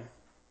man.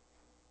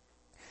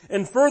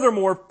 And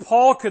furthermore,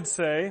 Paul could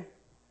say,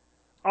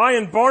 I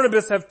and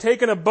Barnabas have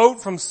taken a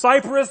boat from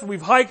Cyprus.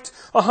 We've hiked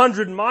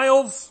 100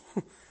 miles.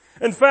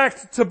 In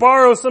fact, to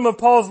borrow some of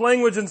Paul's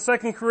language in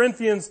 2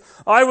 Corinthians,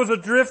 I was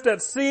adrift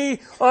at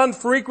sea on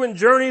frequent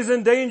journeys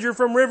in danger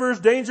from rivers,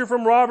 danger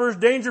from robbers,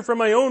 danger from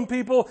my own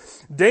people,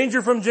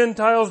 danger from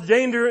Gentiles,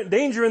 danger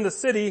in the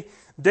city,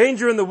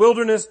 danger in the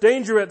wilderness,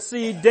 danger at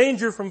sea,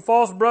 danger from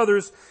false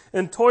brothers,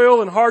 and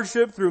toil and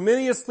hardship through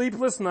many a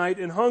sleepless night,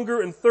 and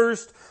hunger and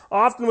thirst,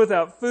 often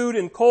without food,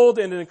 and cold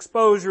and in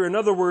exposure. In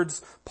other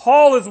words,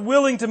 Paul is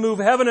willing to move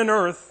heaven and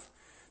earth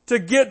to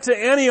get to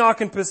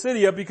Antioch and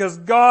Pisidia because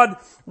God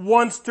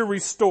wants to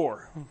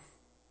restore.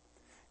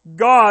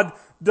 God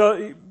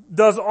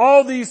does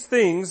all these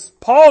things.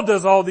 Paul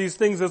does all these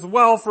things as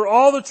well for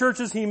all the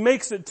churches he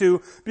makes it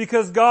to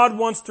because God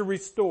wants to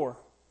restore.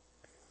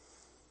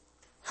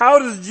 How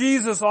does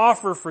Jesus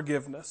offer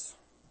forgiveness?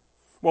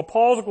 Well,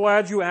 Paul's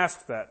glad you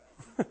asked that.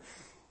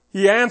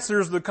 He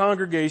answers the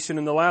congregation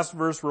in the last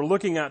verse we're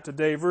looking at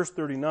today, verse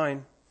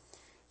 39.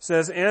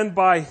 Says, "And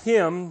by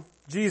him,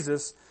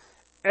 Jesus,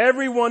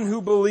 everyone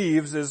who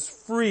believes is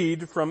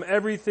freed from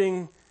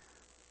everything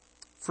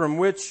from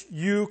which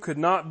you could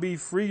not be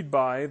freed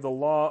by the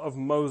law of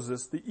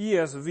Moses." The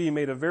ESV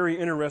made a very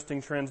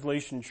interesting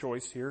translation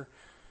choice here.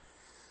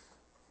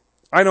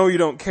 I know you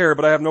don't care,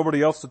 but I have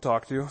nobody else to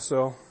talk to,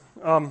 so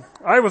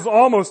I was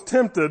almost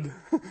tempted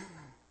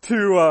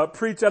to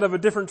preach out of a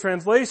different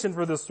translation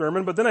for this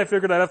sermon, but then I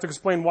figured I'd have to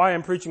explain why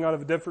I'm preaching out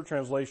of a different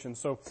translation.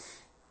 So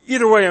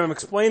either way, I'm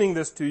explaining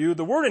this to you.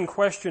 The word in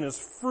question is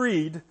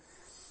freed.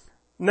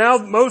 Now,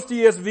 most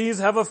ESVs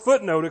have a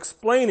footnote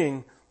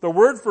explaining the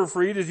word for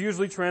freed is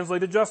usually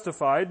translated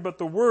justified, but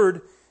the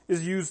word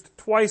is used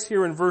twice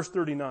here in verse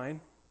 39.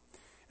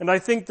 And I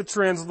think the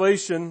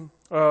translation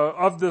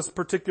of this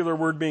particular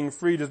word being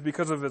freed is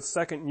because of its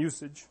second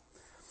usage.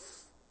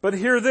 But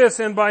hear this,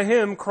 and by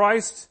him,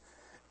 Christ,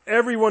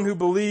 everyone who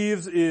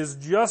believes is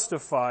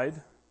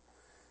justified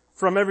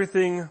from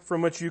everything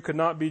from which you could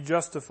not be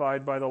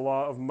justified by the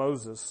law of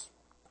Moses.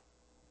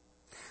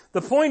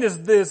 The point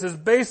is this, is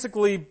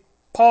basically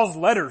Paul's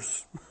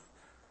letters.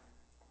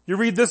 You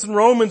read this in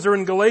Romans or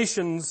in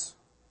Galatians.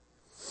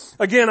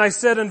 Again, I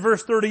said in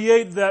verse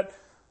 38 that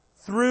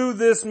through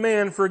this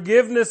man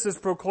forgiveness is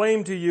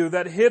proclaimed to you.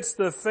 That hits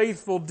the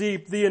faithful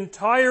deep. The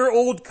entire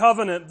Old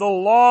Covenant, the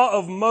law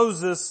of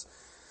Moses,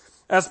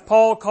 as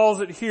Paul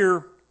calls it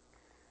here,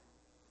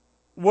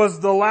 was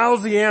the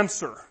lousy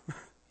answer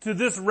to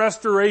this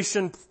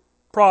restoration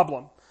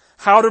problem.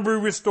 How to be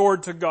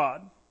restored to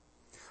God.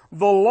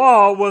 The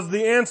law was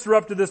the answer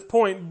up to this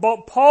point,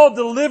 but Paul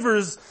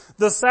delivers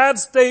the sad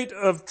state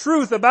of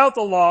truth about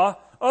the law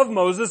of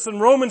Moses in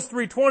Romans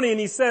 3:20, and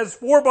he says,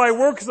 "For by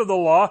works of the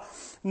law,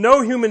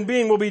 no human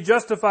being will be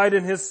justified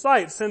in his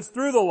sight, since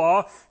through the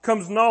law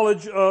comes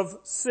knowledge of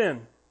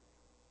sin."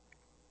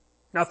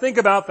 Now think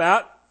about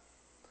that.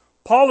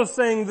 Paul is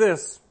saying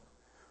this,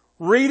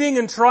 reading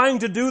and trying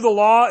to do the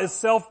law is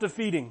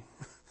self-defeating.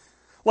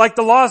 Like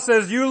the law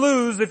says, you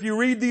lose if you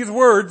read these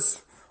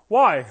words.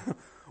 Why?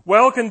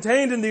 Well,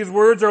 contained in these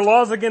words are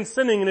laws against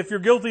sinning, and if you're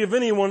guilty of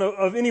any one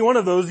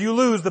of those, you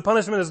lose. The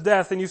punishment is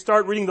death, and you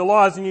start reading the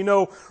laws and you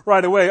know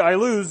right away, I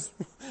lose.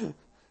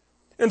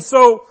 And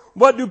so,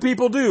 what do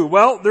people do?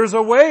 Well, there's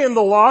a way in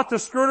the law to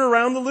skirt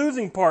around the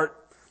losing part.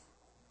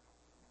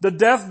 The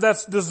death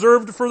that's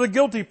deserved for the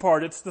guilty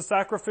part. It's the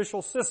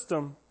sacrificial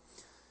system.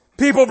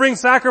 People bring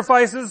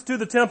sacrifices to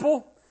the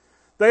temple.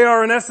 They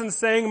are in essence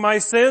saying, my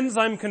sins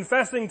I'm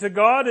confessing to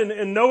God,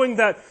 and knowing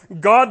that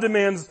God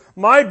demands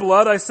my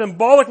blood, I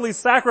symbolically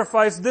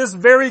sacrifice this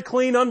very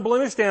clean,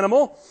 unblemished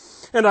animal,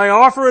 and I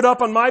offer it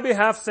up on my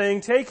behalf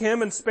saying, take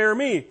him and spare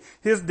me.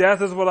 His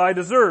death is what I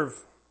deserve.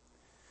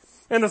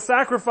 And the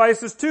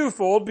sacrifice is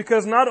twofold,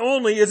 because not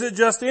only is it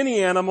just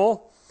any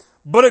animal,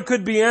 but it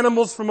could be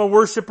animals from a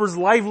worshiper's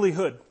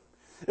livelihood.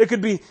 It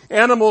could be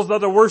animals that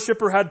the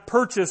worshiper had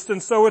purchased,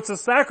 and so it's a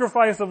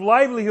sacrifice of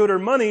livelihood or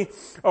money.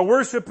 A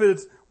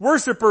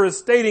worshiper is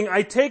stating,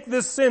 I take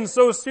this sin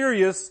so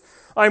serious,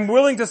 I'm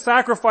willing to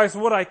sacrifice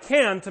what I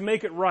can to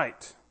make it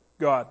right,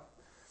 God.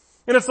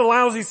 And it's a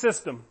lousy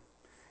system.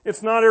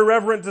 It's not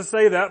irreverent to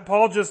say that.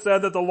 Paul just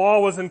said that the law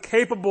was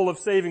incapable of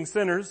saving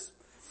sinners.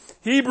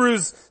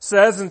 Hebrews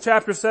says in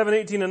chapter 7,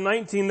 18 and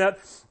 19 that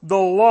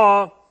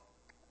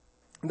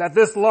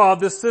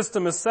this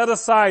system is set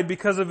aside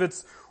because of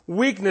its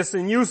weakness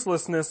and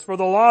uselessness, for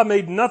the law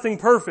made nothing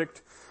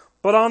perfect.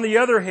 But on the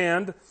other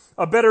hand,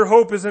 a better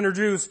hope is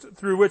introduced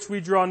through which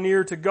we draw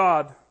near to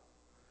God.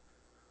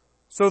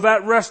 So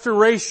that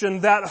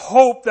restoration, that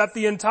hope that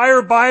the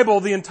entire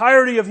Bible, the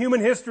entirety of human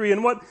history,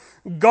 and what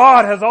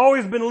God has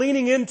always been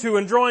leaning into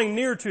and drawing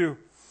near to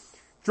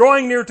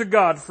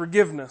God,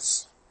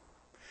 forgiveness.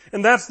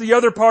 And that's the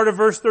other part of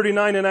verse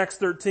 39 in Acts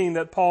 13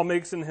 that Paul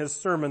makes in his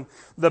sermon.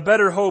 The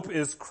better hope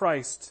is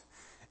Christ.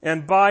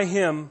 And by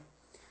him,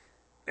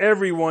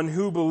 everyone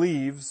who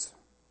believes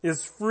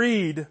is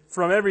freed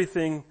from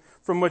everything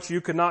from which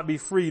you could not be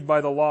freed by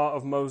the law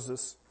of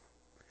Moses.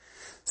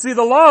 See,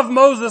 the law of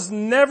Moses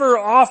never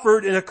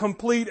offered in a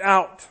complete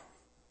out,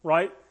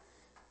 right?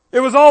 It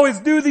was always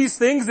do these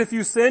things. If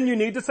you sin, you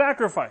need to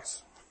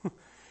sacrifice.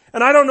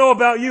 And I don't know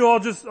about you,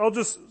 I'll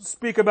just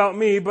speak about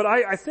me, but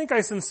I think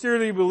I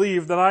sincerely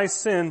believe that I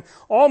sin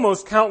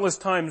almost countless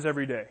times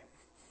every day.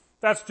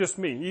 That's just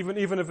me,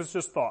 even if it's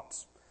just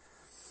thoughts.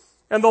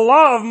 And the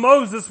law of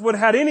Moses would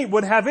have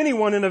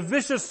anyone in a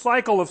vicious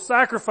cycle of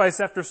sacrifice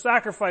after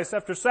sacrifice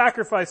after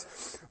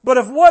sacrifice. But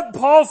if what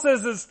Paul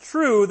says is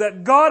true,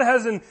 that God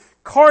has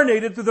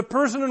incarnated through the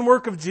person and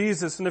work of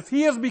Jesus, and if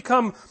he has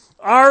become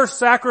our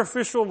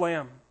sacrificial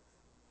lamb,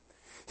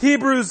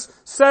 Hebrews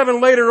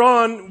 7 later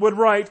on would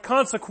write,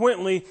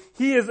 consequently,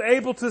 he is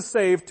able to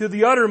save to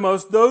the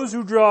uttermost those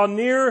who draw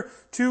near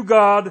to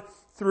God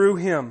through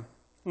him.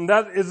 And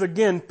that is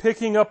again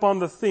picking up on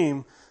the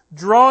theme,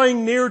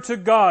 drawing near to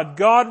God,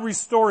 God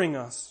restoring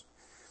us.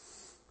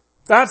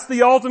 That's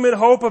the ultimate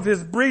hope of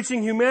his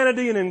breaching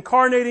humanity and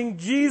incarnating.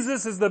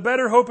 Jesus is the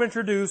better hope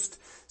introduced,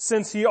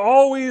 since he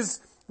always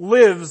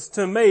lives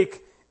to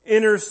make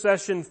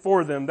intercession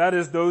for them. That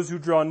is, those who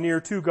draw near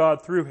to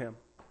God through him.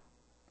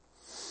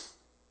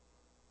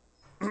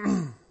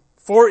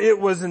 For it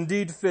was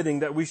indeed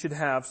fitting that we should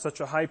have such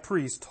a high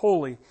priest,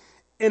 holy,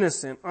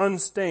 innocent,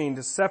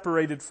 unstained,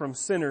 separated from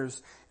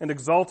sinners, and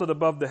exalted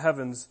above the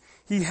heavens.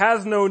 He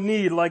has no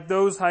need, like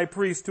those high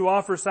priests, to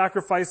offer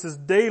sacrifices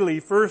daily,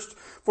 first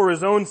for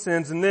his own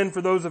sins and then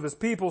for those of his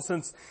people,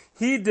 since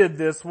he did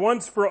this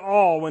once for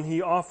all when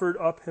he offered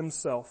up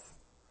himself.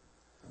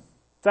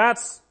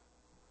 That's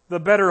the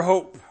better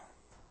hope.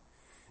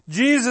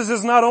 Jesus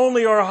is not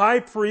only our high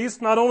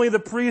priest, not only the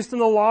priest in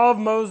the law of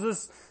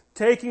Moses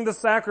taking the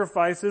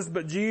sacrifices,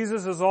 but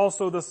Jesus is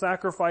also the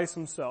sacrifice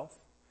himself.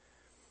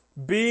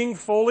 Being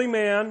fully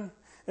man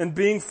and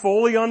being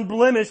fully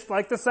unblemished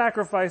like the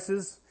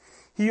sacrifices,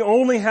 he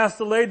only has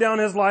to lay down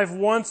his life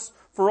once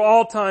for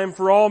all time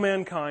for all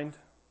mankind.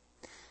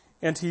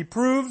 And he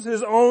proves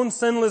his own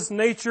sinless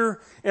nature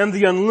and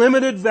the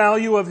unlimited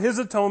value of his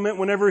atonement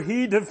whenever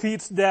he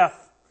defeats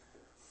death.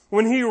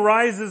 When he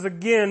rises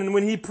again and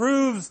when he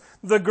proves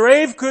the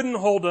grave couldn't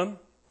hold him,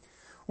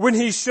 when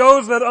he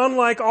shows that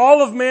unlike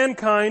all of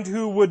mankind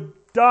who would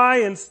die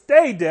and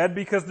stay dead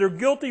because they're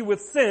guilty with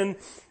sin,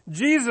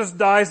 Jesus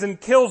dies and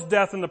kills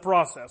death in the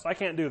process. I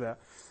can't do that.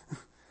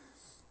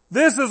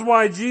 This is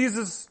why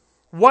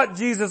what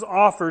Jesus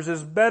offers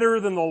is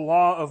better than the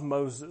law of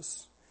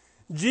Moses.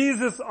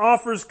 Jesus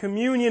offers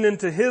communion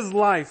into his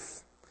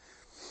life.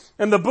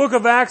 And the book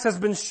of Acts has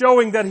been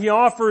showing that he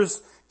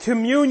offers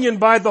communion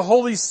by the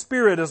Holy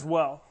Spirit as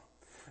well.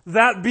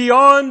 That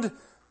beyond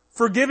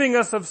forgiving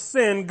us of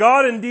sin,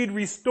 God indeed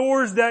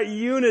restores that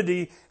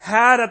unity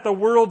had at the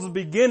world's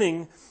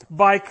beginning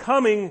by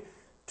coming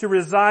to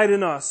reside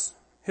in us,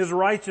 his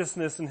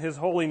righteousness and his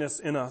holiness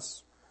in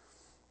us.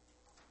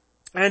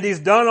 And he's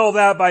done all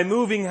that by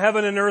moving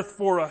heaven and earth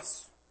for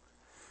us.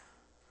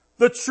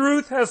 The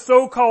truth has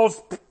so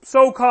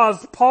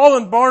caused Paul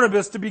and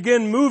Barnabas to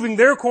begin moving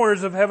their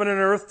corners of heaven and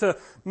earth to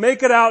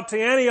make it out to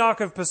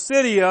Antioch of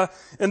Pisidia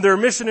in their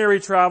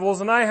missionary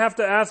travels. And I have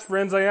to ask,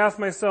 friends, I asked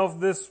myself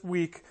this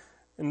week,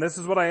 and this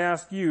is what I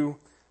ask you,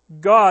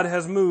 God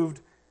has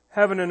moved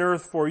heaven and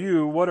earth for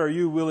you. What are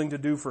you willing to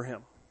do for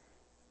Him?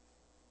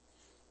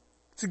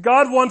 See,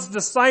 God wants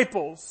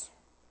disciples.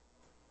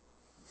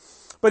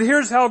 But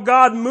here's how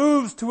God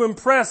moves to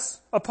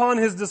impress upon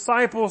His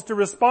disciples to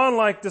respond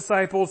like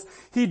disciples.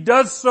 He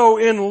does so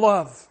in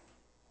love.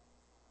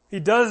 He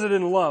does it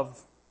in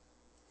love.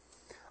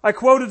 I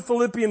quoted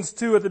Philippians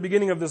 2 at the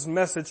beginning of this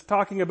message,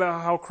 talking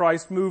about how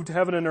Christ moved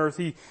heaven and earth.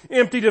 He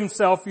emptied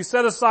Himself. He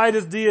set aside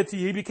His deity.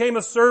 He became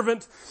a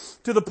servant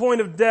to the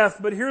point of death.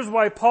 But here's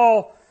why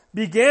Paul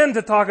began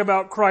to talk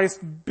about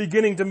Christ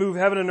beginning to move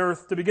heaven and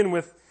earth to begin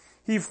with.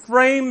 He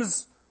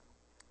frames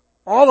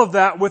all of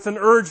that with an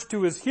urge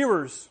to his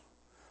hearers.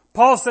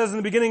 Paul says in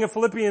the beginning of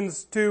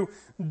Philippians 2,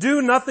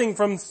 do nothing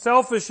from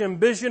selfish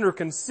ambition or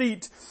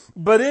conceit,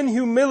 but in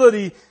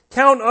humility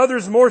count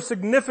others more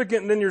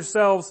significant than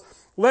yourselves.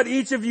 Let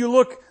each of you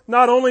look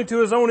not only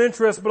to his own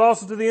interest, but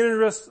also to the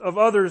interests of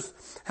others.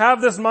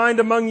 Have this mind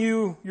among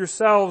you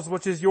yourselves,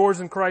 which is yours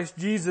in Christ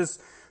Jesus,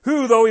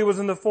 who, though He was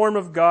in the form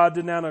of God,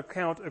 did not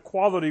account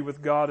equality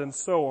with God, and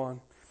so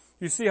on.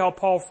 You see how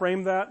Paul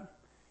framed that?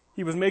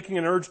 He was making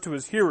an urge to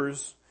his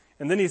hearers,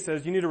 and then he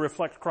says, you need to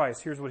reflect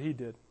Christ. Here's what He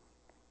did.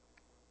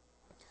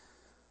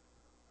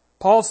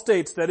 Paul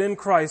states that in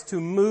Christ,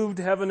 who moved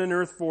heaven and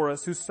earth for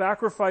us, who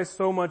sacrificed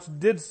so much,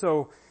 did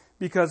so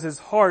because His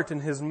heart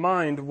and His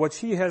mind, which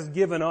He has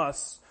given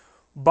us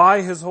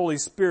by His Holy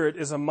Spirit,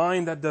 is a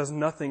mind that does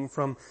nothing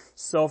from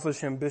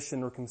selfish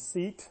ambition or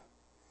conceit,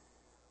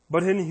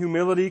 but in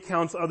humility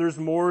counts others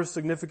more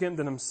significant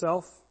than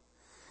Himself.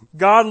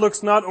 God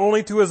looks not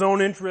only to His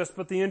own interest,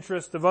 but the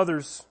interest of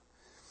others.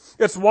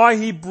 It's why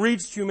He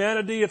breached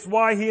humanity. It's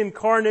why He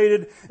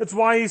incarnated. It's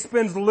why He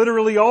spends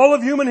literally all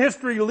of human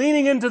history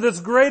leaning into this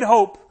great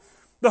hope,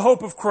 the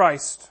hope of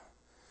Christ.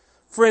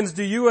 Friends,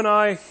 do you and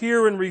I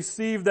hear and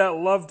receive that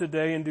love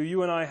today, and do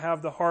you and I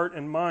have the heart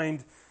and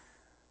mind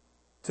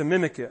to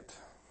mimic it?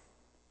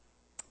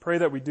 Pray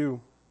that we do.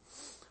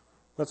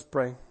 Let's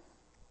pray.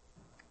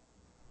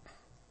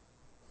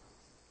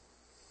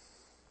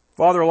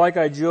 Father, like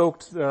I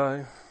joked,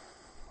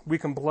 we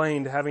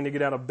complained having to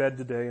get out of bed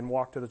today and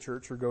walk to the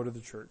church or go to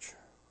the church.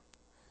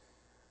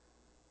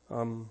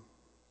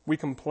 We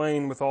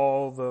complain with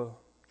all the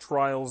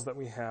trials that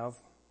we have.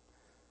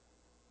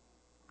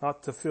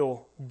 Not to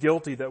feel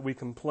guilty that we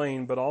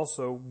complain, but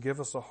also give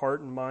us a heart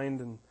and mind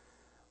and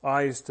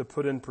eyes to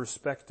put in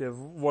perspective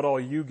what all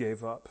You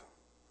gave up.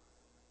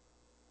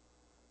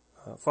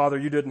 Father,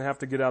 You didn't have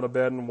to get out of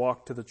bed and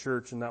walk to the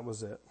church, and that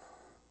was it.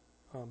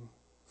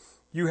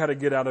 You had to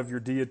get out of your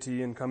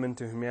deity and come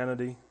into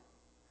humanity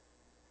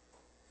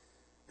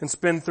and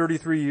spend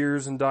 33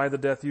 years and die the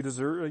death you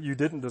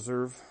didn't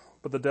deserve,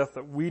 but the death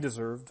that we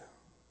deserved.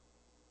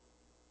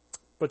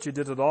 But You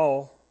did it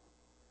all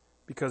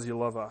because You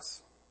love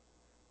us.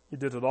 You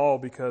did it all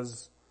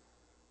because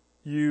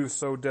You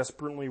so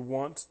desperately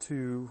want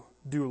to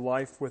do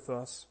life with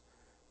us,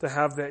 to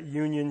have that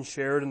union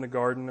shared in the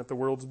garden at the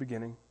world's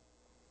beginning.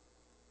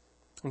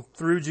 And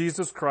through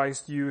Jesus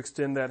Christ, You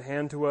extend that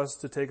hand to us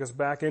to take us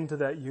back into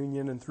that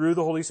union, and through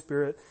the Holy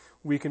Spirit,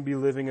 we can be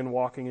living and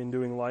walking and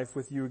doing life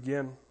with You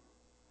again.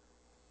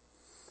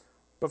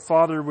 But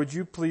Father, would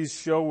You please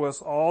show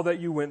us all that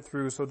You went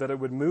through so that it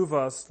would move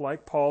us,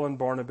 like Paul and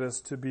Barnabas,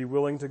 to be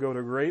willing to go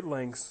to great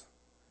lengths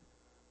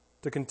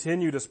to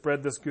continue to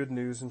spread this good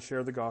news and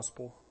share the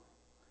gospel.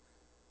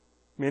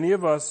 Many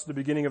of us, the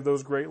beginning of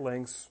those great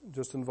lengths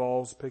just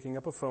involves picking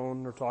up a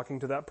phone or talking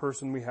to that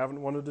person we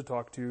haven't wanted to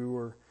talk to,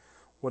 or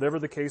whatever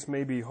the case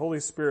may be. Holy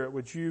Spirit,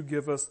 would You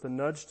give us the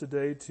nudge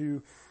today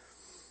to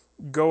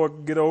go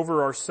get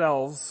over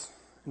ourselves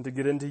and to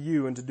get into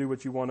You and to do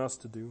what You want us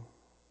to do.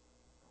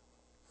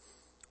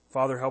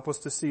 Father, help us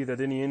to see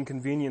that any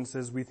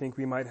inconveniences we think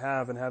we might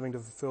have in having to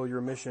fulfill Your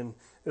mission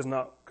is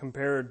not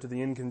compared to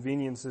the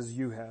inconveniences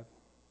You had.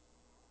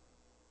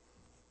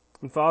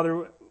 And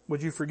Father,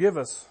 would You forgive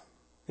us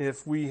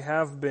if we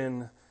have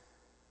been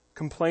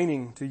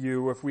complaining to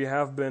You, if we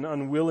have been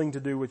unwilling to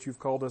do what You've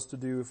called us to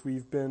do, if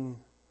we've been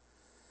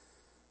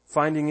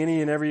finding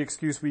any and every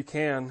excuse we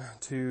can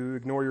to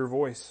ignore Your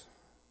voice.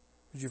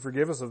 Would You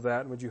forgive us of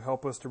that? And would You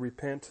help us to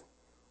repent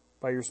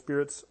by Your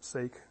Spirit's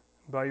sake,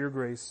 by Your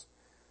grace?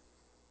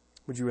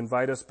 Would You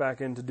invite us back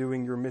into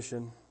doing Your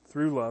mission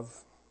through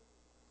love,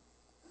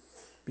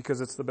 because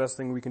it's the best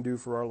thing we can do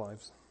for our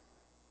lives.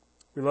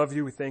 We love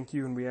You, we thank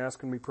You, and we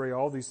ask and we pray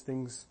all these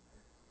things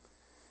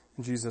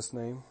in Jesus'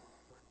 name.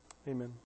 Amen.